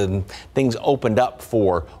got the things opened up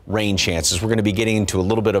for rain chances. We're going to be getting into a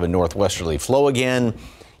little bit of a northwesterly flow again.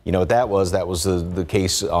 You know what that was? That was the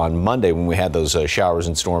case on Monday when we had those showers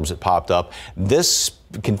and storms that popped up. This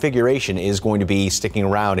configuration is going to be sticking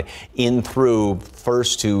around in through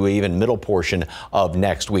first to even middle portion of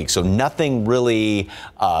next week. So nothing really,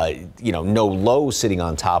 no low sitting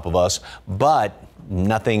on top of us, but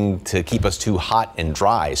nothing to keep us too hot and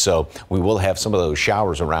dry. So we will have some of those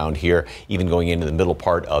showers around here, even going into the middle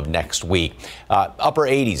part of next week. Upper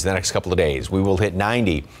 80s the next couple of days. We will hit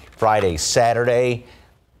 90 Friday, Saturday.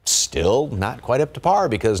 Still not quite up to par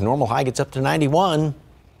because normal high gets up to 91.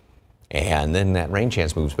 And then that rain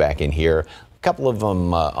chance moves back in here. A couple of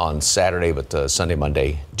them on Saturday, but Sunday,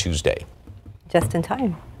 Monday, Tuesday. Just in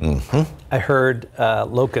time. Mm-hmm. I heard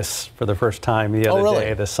locusts for the first time the other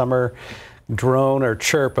day. The summer drone or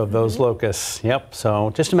chirp of those locusts. Yep. So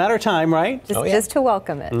just a matter of time, right? Just to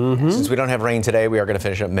welcome it. Mm-hmm. Since we don't have rain today, we are going to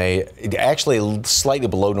finish up May actually slightly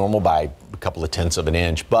below normal by a couple of tenths of an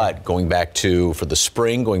inch. But going back to, for the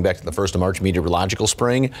spring, going back to the 1st of March meteorological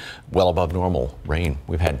spring, well above normal rain.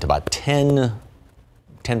 We've had about 10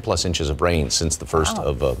 plus inches of rain since the 1st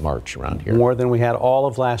of March around here. More than we had all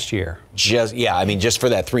of last year. Just for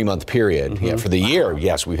that 3-month period. Mm-hmm. Yeah, for the year,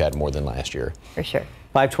 yes, we've had more than last year. For sure.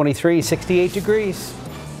 523, 68 degrees.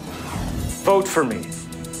 Vote for me.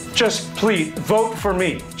 Just please, vote for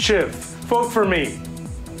me. Shiv, vote for me.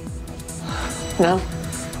 No.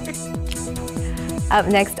 Up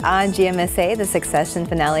next on GMSA, the Succession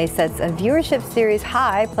finale sets a viewership series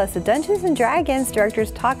high, plus the Dungeons & Dragons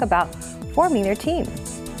directors talk about forming their team.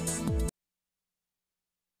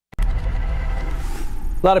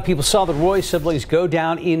 A lot of people saw the Roy siblings go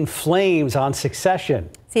down in flames on Succession.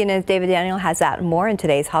 CNN's David Daniel has that and more in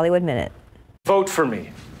today's Hollywood Minute. Vote for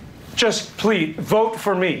me. Just please, vote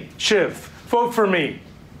for me. Shiv, vote for me.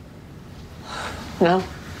 No.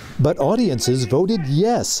 But audiences voted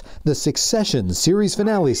yes. The Succession series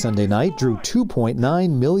finale Sunday night drew 2.9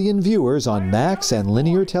 million viewers on Max and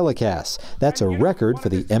linear telecasts. That's a record for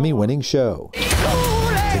the Emmy-winning show.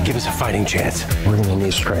 To give us a fighting chance, we're going to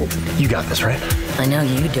need strength. You got this, right? I know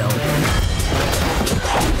you don't.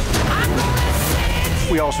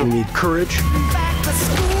 We also need courage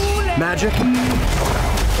magic,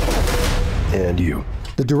 and you.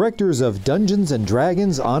 The directors of Dungeons &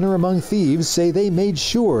 Dragons Honor Among Thieves say they made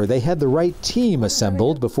sure they had the right team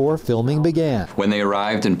assembled before filming began. When they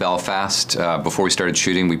arrived in Belfast, before we started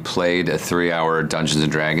shooting, we played a 3-hour Dungeons &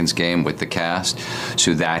 Dragons game with the cast.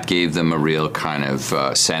 So that gave them a real kind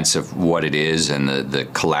of sense of what it is and the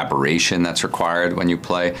collaboration that's required when you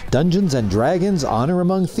play. Dungeons & Dragons Honor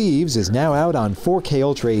Among Thieves is now out on 4K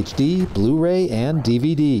Ultra HD, Blu-ray, and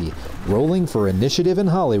DVD. Rolling for Initiative in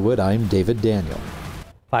Hollywood, I'm David Daniel.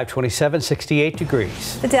 527, 68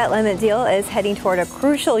 degrees. The debt limit deal is heading toward a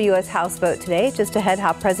crucial U.S. House vote today. Just ahead,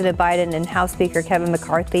 how President Biden and House Speaker Kevin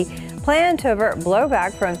McCarthy plan to avert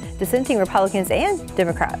blowback from dissenting Republicans and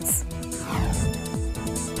Democrats.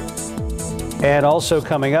 And also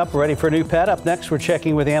coming up, ready for a new pet? Up next, we're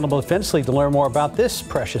checking with the Animal Defense League to learn more about this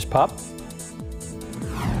precious pup.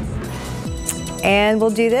 And we'll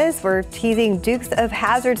do this. We're teasing Dukes of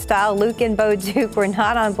Hazzard style. Luke and Bo Duke were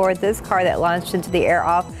not on board this car that launched into the air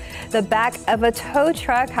off the back of a tow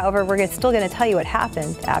truck. However, we're still going to tell you what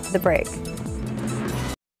happened after the break.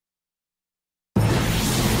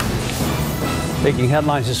 Making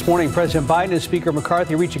headlines this morning, President Biden and Speaker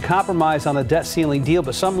McCarthy reach a compromise on the debt ceiling deal,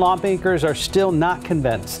 but some lawmakers are still not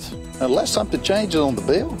convinced. Unless something changes on the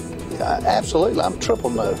bill, absolutely, I'm triple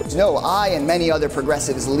no. No, I and many other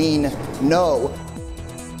progressives lean no.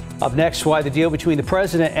 Up next, why the deal between the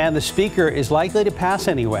president and the speaker is likely to pass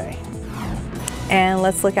anyway. And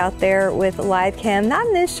let's look out there with live cam, not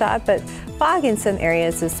in this shot, but fog in some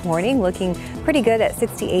areas this morning, looking pretty good at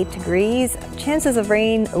 68 degrees. Chances of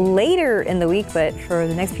rain later in the week, but for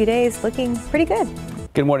the next few days, looking pretty good.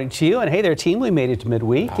 Good morning to you. And hey there, team, we made it to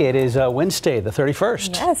midweek. It is Wednesday, the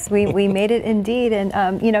 31st. Yes, we made it indeed.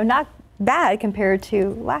 And, you know, not bad compared to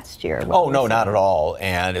last year. Oh, no, not at all.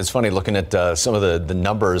 And it's funny looking at some of the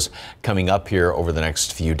numbers coming up here over the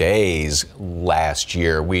next few days. Last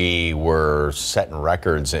year, we were setting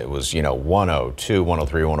records. It was, 102,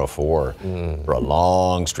 103, 104 for a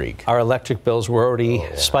long streak. Our electric bills were already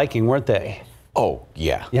spiking, weren't they? Oh,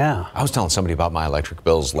 yeah. Yeah. I was telling somebody about my electric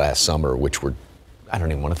bills last summer, which were I don't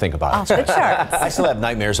even want to think about it. I still have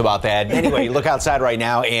nightmares about that. Anyway, look outside right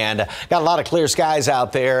now and got a lot of clear skies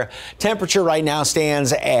out there. Temperature right now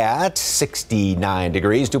stands at 69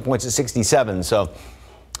 degrees, 2 points at 67. So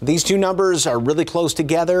these two numbers are really close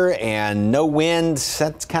together and no wind.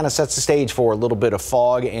 That kind of sets the stage for a little bit of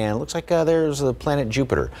fog. And it looks like there's the planet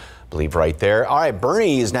Jupiter, I believe, right there. All right,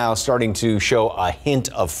 Bernie is now starting to show a hint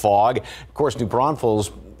of fog. Of course, New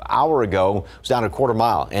Braunfels hour ago was down a quarter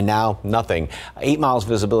mile and now nothing. 8 miles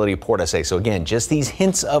visibility of Port SA. So again, just these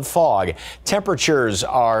hints of fog. Temperatures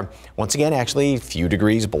are once again actually a few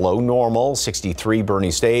degrees below normal. 63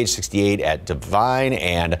 Bernie Stage, 68 at Devine,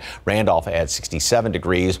 and Randolph at 67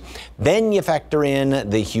 degrees. Then you factor in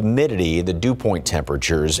the humidity, the dew point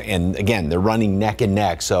temperatures, and again, they're running neck and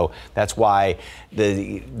neck. So that's why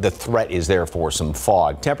the threat is there for some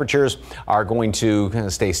fog. Temperatures are going to kind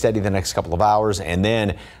of stay steady the next couple of hours, and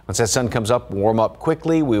then once that sun comes up, warm up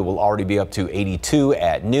quickly. We will already be up to 82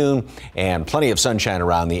 at noon and plenty of sunshine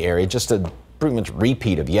around the area. Just a pretty much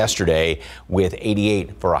repeat of yesterday with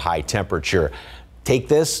 88 for a high temperature. Take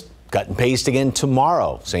this, cut and paste again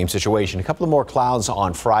tomorrow. Same situation. A couple of more clouds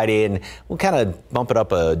on Friday, and we'll kind of bump it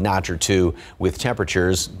up a notch or two with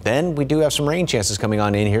temperatures. Then we do have some rain chances coming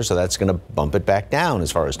on in here, so that's going to bump it back down as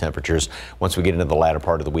far as temperatures once we get into the latter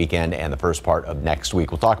part of the weekend and the first part of next week.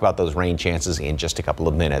 We'll talk about those rain chances in just a couple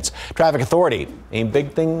of minutes. Traffic Authority, any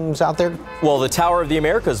big things out there? Well, the Tower of the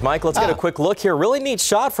Americas, Mike, let's get a quick look here. Really neat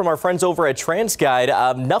shot from our friends over at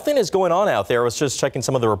TransGuide. Nothing is going on out there. I was just checking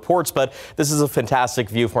some of the reports, but this is a fantastic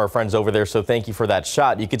view from our friends over there, so thank you for that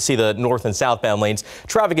shot. You can see the north and southbound lanes.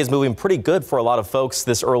 Traffic is moving pretty good for a lot of folks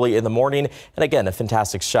this early in the morning. And again, a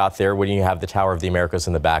fantastic shot there when you have the Tower of the Americas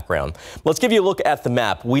in the background. Let's give you a look at the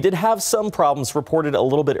map. We did have some problems reported a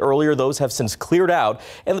little bit earlier. Those have since cleared out.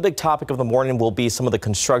 And the big topic of the morning will be some of the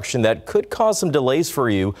construction that could cause some delays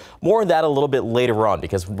for you. More on that a little bit later on,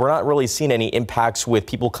 because we're not really seeing any impacts with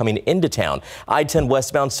people coming into town. I-10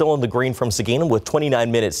 westbound still in the green from Seguin with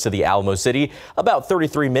 29 minutes to the Alamo City, about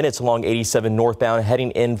 33 minutes along 87 northbound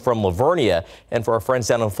heading in from Lavernia. And for our friends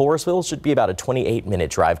down in Floresville, it should be about a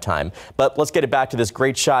 28-minute drive time. But let's get it back to this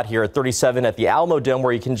great shot here at 37 at the Alamo Dome,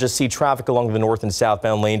 where you can just see traffic along the north and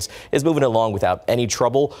southbound lanes is moving along without any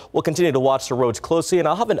trouble. We'll continue to watch the roads closely, and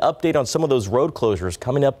I'll have an update on some of those road closures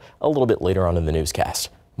coming up a little bit later on in the newscast.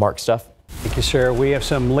 Mark, stuff? Thank you, sir. We have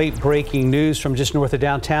some late breaking news from just north of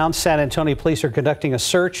downtown. San Antonio police are conducting a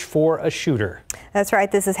search for a shooter. That's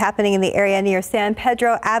right. This is happening in the area near San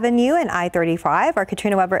Pedro Avenue and I-35. Our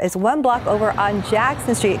Katrina Weber is 1 block over on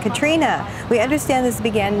Jackson Street. Katrina, we understand this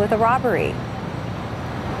began with a robbery.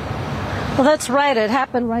 Well, that's right. It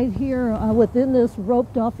happened right here within this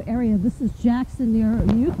roped off area. This is Jackson near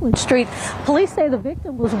Euclid Street. Police say the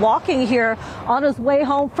victim was walking here on his way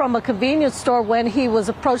home from a convenience store when he was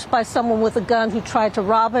approached by someone with a gun who tried to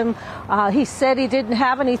rob him. He said he didn't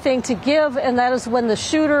have anything to give, and that is when the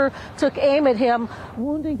shooter took aim at him,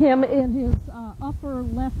 wounding him in his upper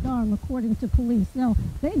left arm, according to police. Now,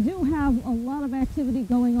 they do have a lot of activity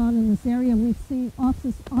going on in this area. We've seen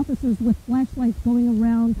officers with flashlights going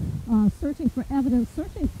around, searching for evidence,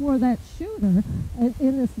 searching for that shooter.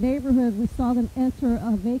 In this neighborhood, we saw them enter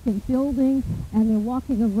a vacant building, and they're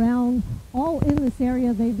walking around all in this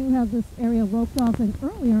area. They do have this area roped off, and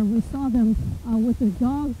earlier we saw them with their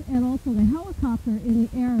dogs and also the helicopter in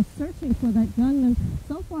the air searching for that gunman.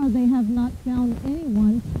 So far, they have not found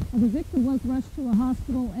anyone. The victim was rushed to a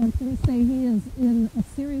hospital, and police say he is in a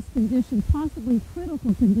serious condition, possibly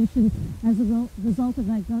critical condition, as a result of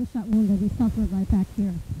that gunshot wound that he suffered right back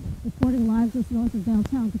here. Reporting live just north of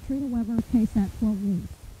downtown, Katrina Weber, KSAT 12 News.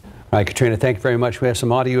 All right, Katrina, thank you very much. We have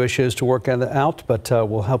some audio issues to work out, but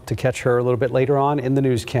we'll hope to catch her a little bit later on in the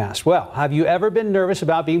newscast. Well, have you ever been nervous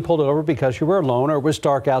about being pulled over because you were alone or it was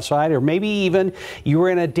dark outside, or maybe even you were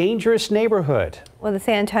in a dangerous neighborhood? Well, the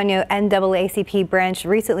San Antonio NAACP branch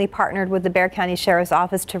recently partnered with the Bexar County Sheriff's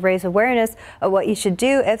Office to raise awareness of what you should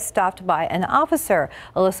do if stopped by an officer.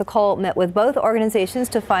 Alyssa Cole met with both organizations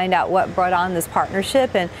to find out what brought on this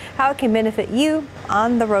partnership and how it can benefit you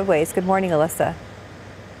on the roadways. Good morning, Alyssa.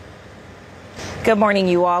 Good morning,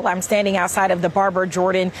 you all. I'm standing outside of the Barbara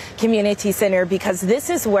Jordan Community Center because this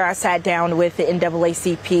is where I sat down with the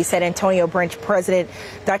NAACP San Antonio branch president,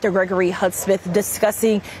 Dr. Gregory Hudsmith,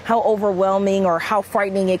 discussing how overwhelming or how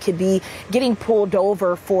frightening it could be getting pulled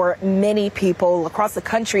over for many people across the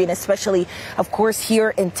country, and especially, of course,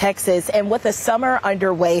 here in Texas. And with the summer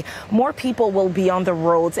underway, more people will be on the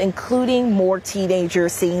roads, including more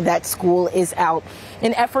teenagers, seeing that school is out.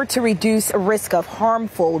 An effort to reduce risk of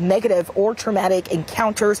harmful, negative, or traumatic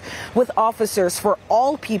encounters with officers for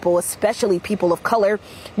all people, especially people of color,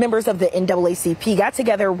 members of the NAACP got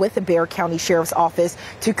together with the Bexar County Sheriff's Office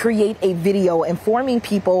to create a video informing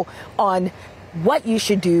people on what you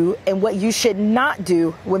should do and what you should not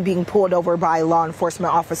do when being pulled over by a law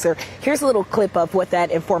enforcement officer. Here's a little clip of what that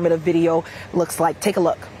informative video looks like. Take a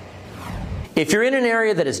look. If you're in an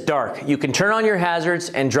area that is dark, you can turn on your hazards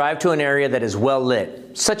and drive to an area that is well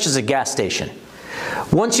lit, such as a gas station.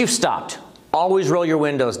 Once you've stopped, always roll your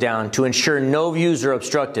windows down to ensure no views are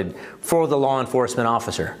obstructed for the law enforcement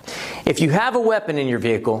officer. If you have a weapon in your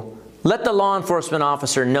vehicle, let the law enforcement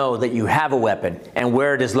officer know that you have a weapon and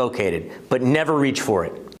where it is located, but never reach for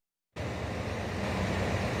it.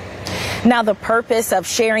 Now, the purpose of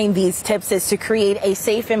sharing these tips is to create a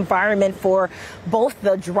safe environment for both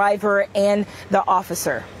the driver and the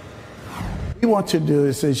officer. What we want to do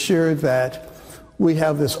is ensure that we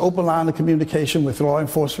have this open line of communication with law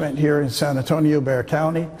enforcement here in San Antonio, Bexar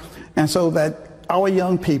County, and so that our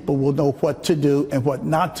young people will know what to do and what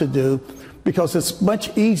not to do, because it's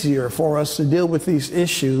much easier for us to deal with these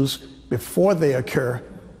issues before they occur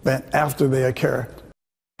than after they occur.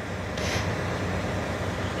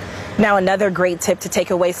 Now, another great tip to take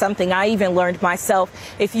away, something I even learned myself: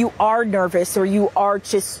 if you are nervous or you are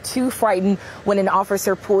just too frightened when an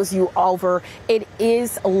officer pulls you over, it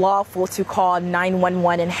is lawful to call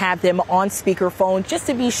 911 and have them on speakerphone, just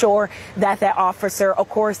to be sure that that officer, of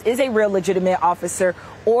course, is a real legitimate officer,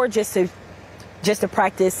 or just to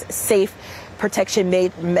practice safe protection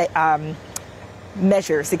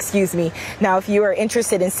measures, excuse me. Now, if you are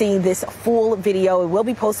interested in seeing this full video, it will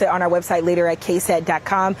be posted on our website later at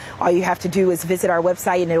KSAT.com. All you have to do is visit our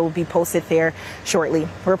website and it will be posted there shortly.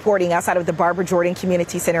 Reporting outside of the Barbara Jordan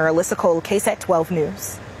Community Center, Alyssa Cole, KSAT 12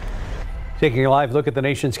 News. Taking a live look at the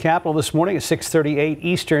nation's capital this morning at 6:38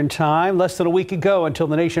 Eastern Time. Less than a week ago until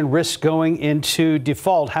the nation risks going into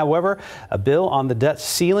default. However, a bill on the debt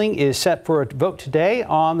ceiling is set for a vote today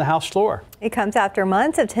on the House floor. It comes after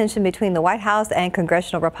months of tension between the White House and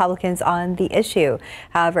congressional Republicans on the issue.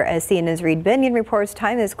 However, as CNN's Reed Binion reports,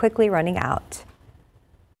 time is quickly running out.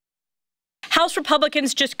 House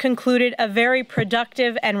Republicans just concluded a very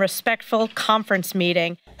productive and respectful conference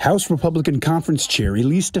meeting. House Republican Conference Chair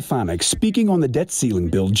Elise Stefanik speaking on the debt ceiling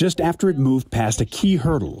bill just after it moved past a key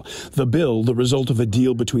hurdle. The bill, the result of a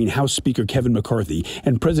deal between House Speaker Kevin McCarthy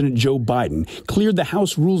and President Joe Biden, cleared the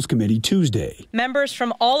House Rules Committee Tuesday. Members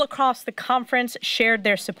from all across the conference shared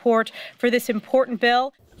their support for this important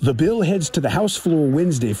bill. The bill heads to the House floor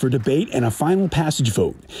Wednesday for debate and a final passage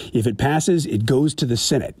vote. If it passes, it goes to the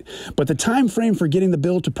Senate. But the time frame for getting the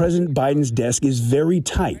bill to President Biden's desk is very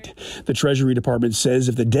tight. The Treasury Department says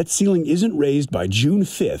if the debt ceiling isn't raised by June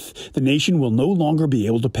 5th, the nation will no longer be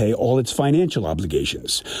able to pay all its financial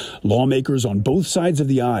obligations. Lawmakers on both sides of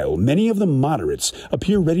the aisle, many of them moderates,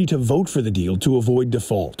 appear ready to vote for the deal to avoid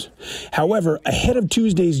default. However, ahead of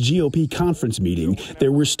Tuesday's GOP conference meeting,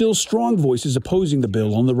 there were still strong voices opposing the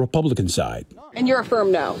bill on the Republican side. And you're a firm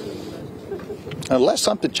no? Unless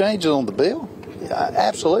something changes on the bill,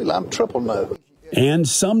 absolutely, I'm triple no. And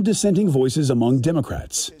some dissenting voices among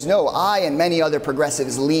Democrats. No, I and many other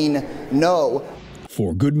progressives lean no.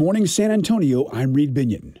 For Good Morning San Antonio, I'm Reed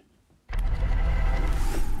Binion.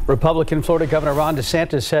 Republican Florida Governor Ron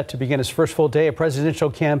DeSantis set to begin his first full day of presidential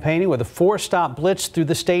campaigning with a 4-stop blitz through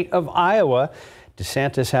the state of Iowa.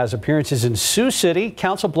 DeSantis has appearances in Sioux City,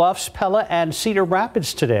 Council Bluffs, Pella, and Cedar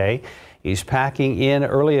Rapids today. He's packing in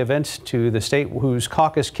early events to the state whose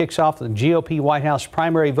caucus kicks off the GOP White House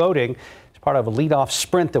primary voting. It's part of a leadoff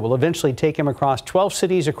sprint that will eventually take him across 12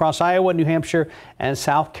 cities across Iowa, New Hampshire, and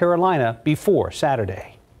South Carolina before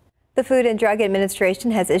Saturday. The Food and Drug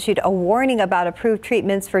Administration has issued a warning about approved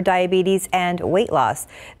treatments for diabetes and weight loss.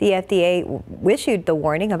 The FDA issued the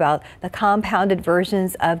warning about the compounded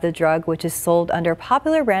versions of the drug, which is sold under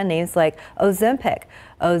popular brand names like Ozempic.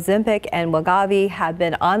 Ozempic and Wegovy have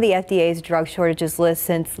been on the FDA's drug shortages list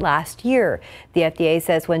since last year. The FDA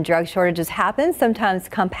says when drug shortages happen, sometimes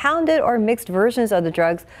compounded or mixed versions of the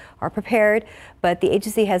drugs are prepared, but the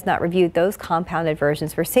agency has not reviewed those compounded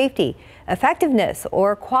versions for safety, effectiveness,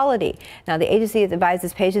 or quality. Now, the agency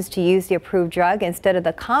advises patients to use the approved drug instead of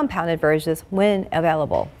the compounded versions when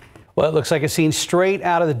available. Well, it looks like a scene straight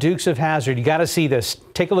out of the Dukes of Hazzard. You got to see this.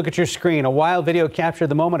 Take a look at your screen. A wild video captured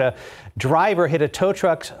the moment a driver hit a tow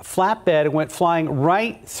truck's flatbed and went flying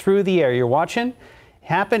right through the air. You're watching?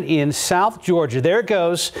 Happened in South Georgia. There it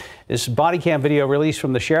goes. This body cam video released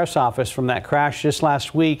from the sheriff's office from that crash just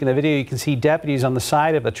last week. In the video, you can see deputies on the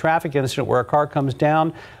side of a traffic incident where a car comes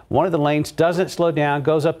down one of the lanes, doesn't slow down,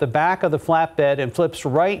 goes up the back of the flatbed and flips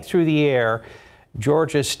right through the air.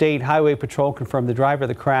 Georgia State Highway Patrol confirmed the driver of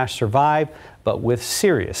the crash survived, but with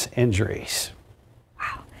serious injuries.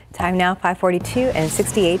 Wow. Time now, 5:42 and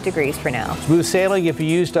 68 degrees for now. Smooth sailing if you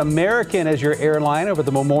used American as your airline over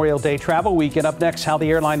the Memorial Day travel weekend. Up next, how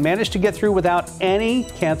the airline managed to get through without any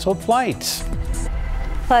canceled flights.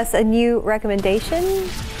 Plus, a new recommendation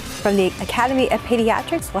from the Academy of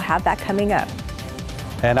Pediatrics. We'll have that coming up.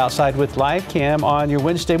 And outside with Live Cam on your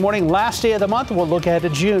Wednesday morning, last day of the month. We'll look ahead to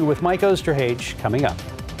June with Mike Osterhage coming up.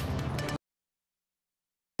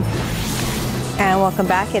 And welcome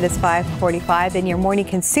back. It is 5:45 in your morning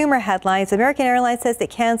consumer headlines. American Airlines says it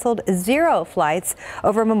canceled 0 flights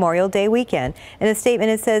over Memorial Day weekend. In a statement,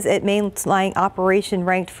 it says its mainline operation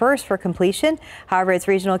ranked first for completion. However, its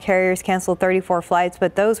regional carriers canceled 34 flights,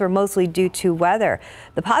 but those were mostly due to weather.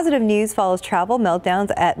 The positive news follows travel meltdowns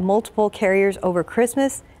at multiple carriers over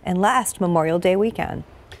Christmas and last Memorial Day weekend.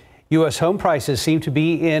 U.S. home prices seem to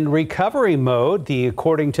be in recovery mode.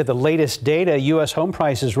 According to the latest data, U.S. home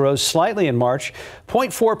prices rose slightly in March,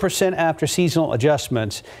 0.4% after seasonal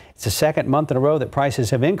adjustments. It's the second month in a row that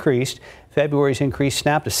prices have increased. February's increase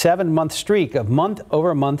snapped a 7-month streak of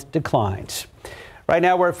month-over-month declines. Right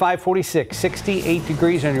now, we're at 5:46, 68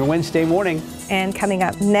 degrees on your Wednesday morning. And coming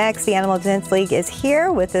up next, the Animal Defense League is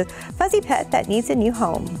here with a fuzzy pet that needs a new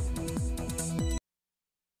home.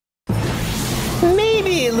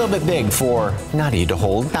 Maybe a little bit big for Nutty to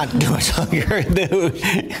hold, not too much younger.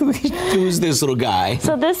 Who's this little guy?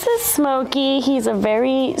 So this is Smokey. He's a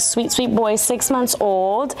very sweet, sweet boy, 6 months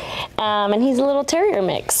old, and he's a little terrier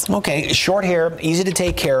mix. Okay, short hair, easy to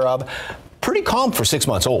take care of. Pretty calm for 6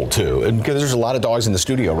 months old too, and because there's a lot of dogs in the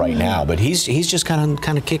studio right now. But he's just kind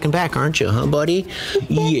of kicking back, aren't you, huh, buddy?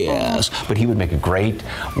 Yes. But he would make a great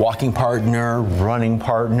walking partner, running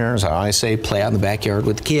partner. As I say, play out in the backyard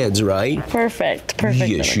with the kids, right? Perfect.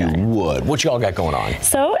 Yes, you would. What y'all got going on?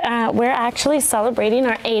 So we're actually celebrating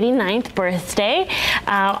our 89th birthday.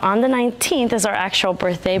 On the 19th is our actual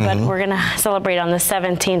birthday, but we're gonna celebrate on the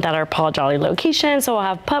 17th at our Paul Jolly location. So we'll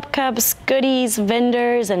have pup cups, goodies,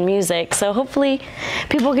 vendors, and music. So So hopefully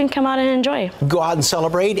people can come out and enjoy. Go out and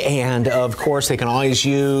celebrate. And of course, they can always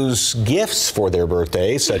use gifts for their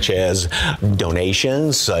birthday, such as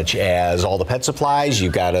donations, such as all the pet supplies.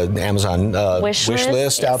 You've got an Amazon wish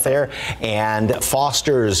list out there. And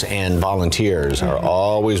fosters and volunteers are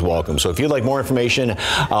always welcome. So if you'd like more information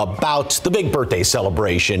about the big birthday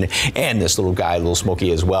celebration and this little guy, Little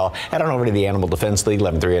Smokey as well, head on over to the Animal Defense League,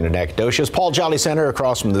 11-300 Nacogdoches, Paul Jolly Center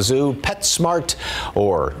across from the zoo, PetSmart,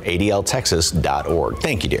 or adltexas.org.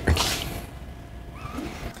 Thank you, Derek.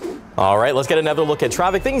 All right, let's get another look at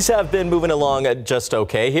traffic. Things have been moving along just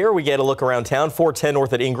okay here. We get a look around town, 410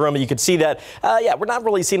 north at Ingram. You can see that, we're not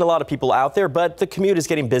really seeing a lot of people out there, but the commute is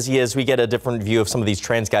getting busy as we get a different view of some of these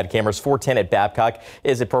TransGuide cameras. 410 at Babcock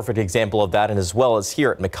is a perfect example of that, and as well as here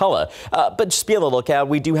at McCullough. But just be on the lookout.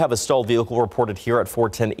 We do have a stalled vehicle reported here at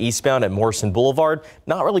 410 eastbound at Morrison Boulevard.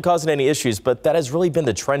 Not really causing any issues, but that has really been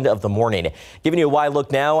the trend of the morning. Giving you a wide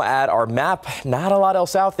look now at our map. Not a lot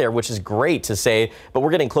else out there, which is great to say, but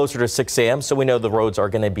we're getting closer to 6 a.m., so we know the roads are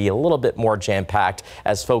going to be a little bit more jam-packed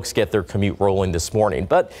as folks get their commute rolling this morning.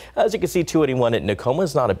 But as you can see, 281 at Nakoma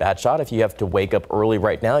is not a bad shot. If you have to wake up early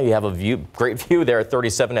right now, you have a great view there at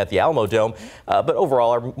 37 at the Alamo Dome. But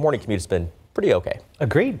overall, our morning commute has been pretty okay.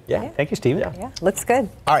 Agreed. Yeah. Thank you, Stephen. Yeah, looks good.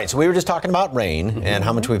 All right, so we were just talking about rain and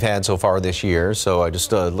how much we've had so far this year. So I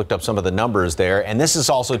just looked up some of the numbers there. And this is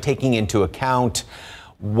also taking into account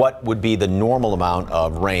what would be the normal amount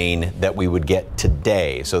of rain that we would get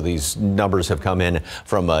today. So these numbers have come in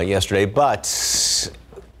from yesterday, but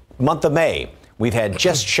month of May, we've had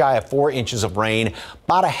just shy of 4 inches of rain,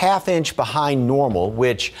 about a ½ inch behind normal,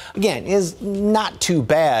 which again is not too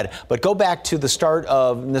bad. But go back to the start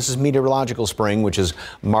of, this is meteorological spring, which is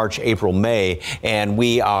March, April, May, and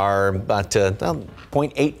we are about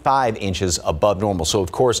 0.85 inches above normal. So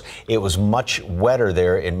of course it was much wetter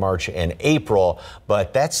there in March and April,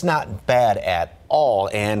 but that's not bad at all.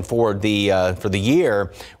 And for the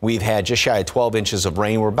year, we've had just shy of 12 inches of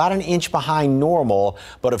rain. We're about an inch behind normal,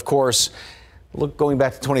 but of course, look, going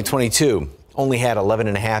back to 2022, only had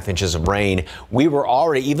 11.5 inches of rain. We were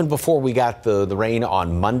already, even before we got the rain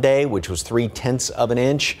on Monday, which was 0.3 of an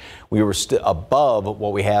inch, we were still above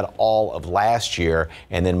what we had all of last year.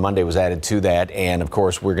 And then Monday was added to that. And of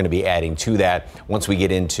course, we're going to be adding to that once we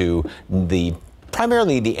get into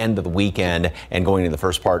primarily the end of the weekend and going into the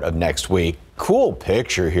first part of next week. Cool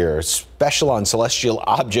picture here. Special on celestial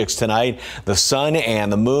objects tonight. The sun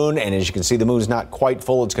and the moon. And as you can see, the moon's not quite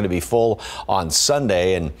full. It's going to be full on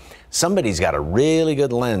Sunday. And somebody's got a really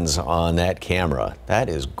good lens on that camera. That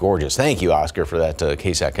is gorgeous. Thank you, Oscar, for that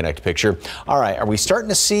KSAT Connect picture. All right. Are we starting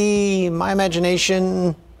to see my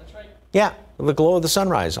imagination? That's right. Yeah. The glow of the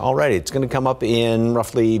sunrise already. It's going to come up in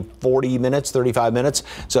roughly 40 minutes, 35 minutes.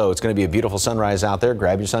 So it's going to be a beautiful sunrise out there.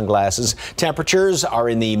 Grab your sunglasses. Temperatures are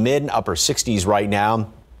in the mid and upper 60s right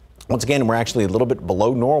now. Once again, we're actually a little bit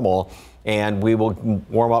below normal, and we will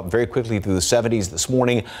warm up very quickly through the 70s this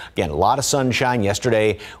morning. Again, a lot of sunshine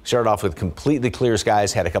yesterday. We started off with completely clear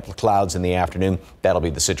skies, had a couple of clouds in the afternoon. That'll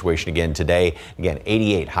be the situation again today. Again,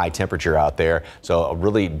 88 high temperature out there. So a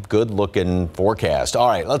really good looking forecast. All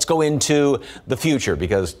right, let's go into the future,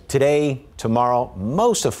 because today, tomorrow,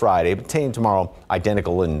 most of Friday, but today and tomorrow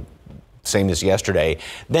identical and same as yesterday.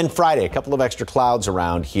 Then Friday, a couple of extra clouds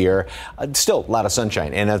around here. Still a lot of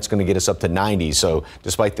sunshine, and that's going to get us up to 90. So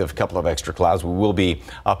despite the couple of extra clouds, we will be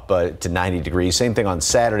up to 90 degrees. Same thing on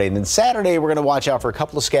Saturday. And then Saturday, we're going to watch out for a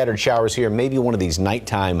couple of scattered showers here, maybe one of these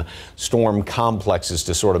nighttime storm complexes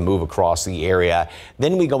to sort of move across the area.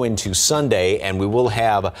 Then we go into Sunday, and we will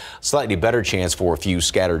have a slightly better chance for a few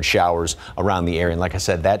scattered showers around the area. And like I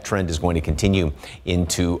said, that trend is going to continue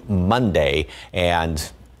into Monday.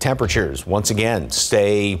 And temperatures, once again,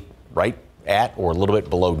 stay right at or a little bit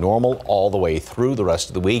below normal all the way through the rest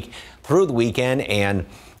of the week, through the weekend. And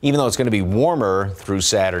even though it's going to be warmer through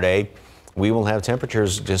Saturday, we will have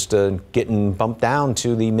temperatures just getting bumped down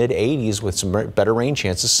to the mid 80s with some better rain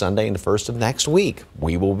chances Sunday and the first of next week.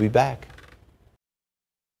 We will be back.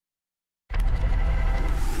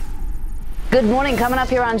 Good morning. Coming up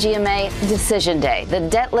here on GMA, Decision Day. The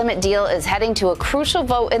debt limit deal is heading to a crucial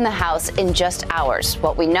vote in the House in just hours.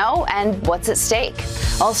 What we know and what's at stake.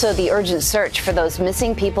 Also, the urgent search for those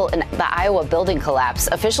missing people in the Iowa building collapse.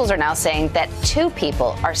 Officials are now saying that 2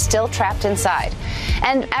 people are still trapped inside.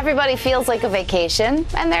 And everybody feels like a vacation,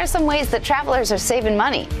 and there are some ways that travelers are saving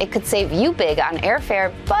money. It could save you big on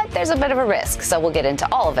airfare, but there's a bit of a risk, so we'll get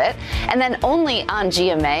into all of it. And then only on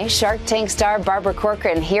GMA, Shark Tank star Barbara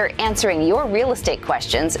Corcoran here answering your real estate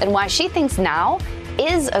questions and why she thinks now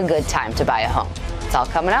is a good time to buy a home. It's all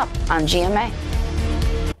coming up on GMA.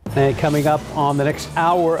 And coming up on the next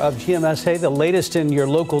hour of GMSA, the latest in your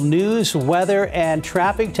local news, weather, and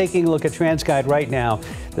traffic. Taking a look at TransGuide right now.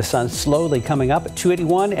 The sun's slowly coming up at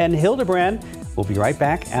 281 and Hildebrand. We'll be right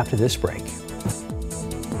back after this break.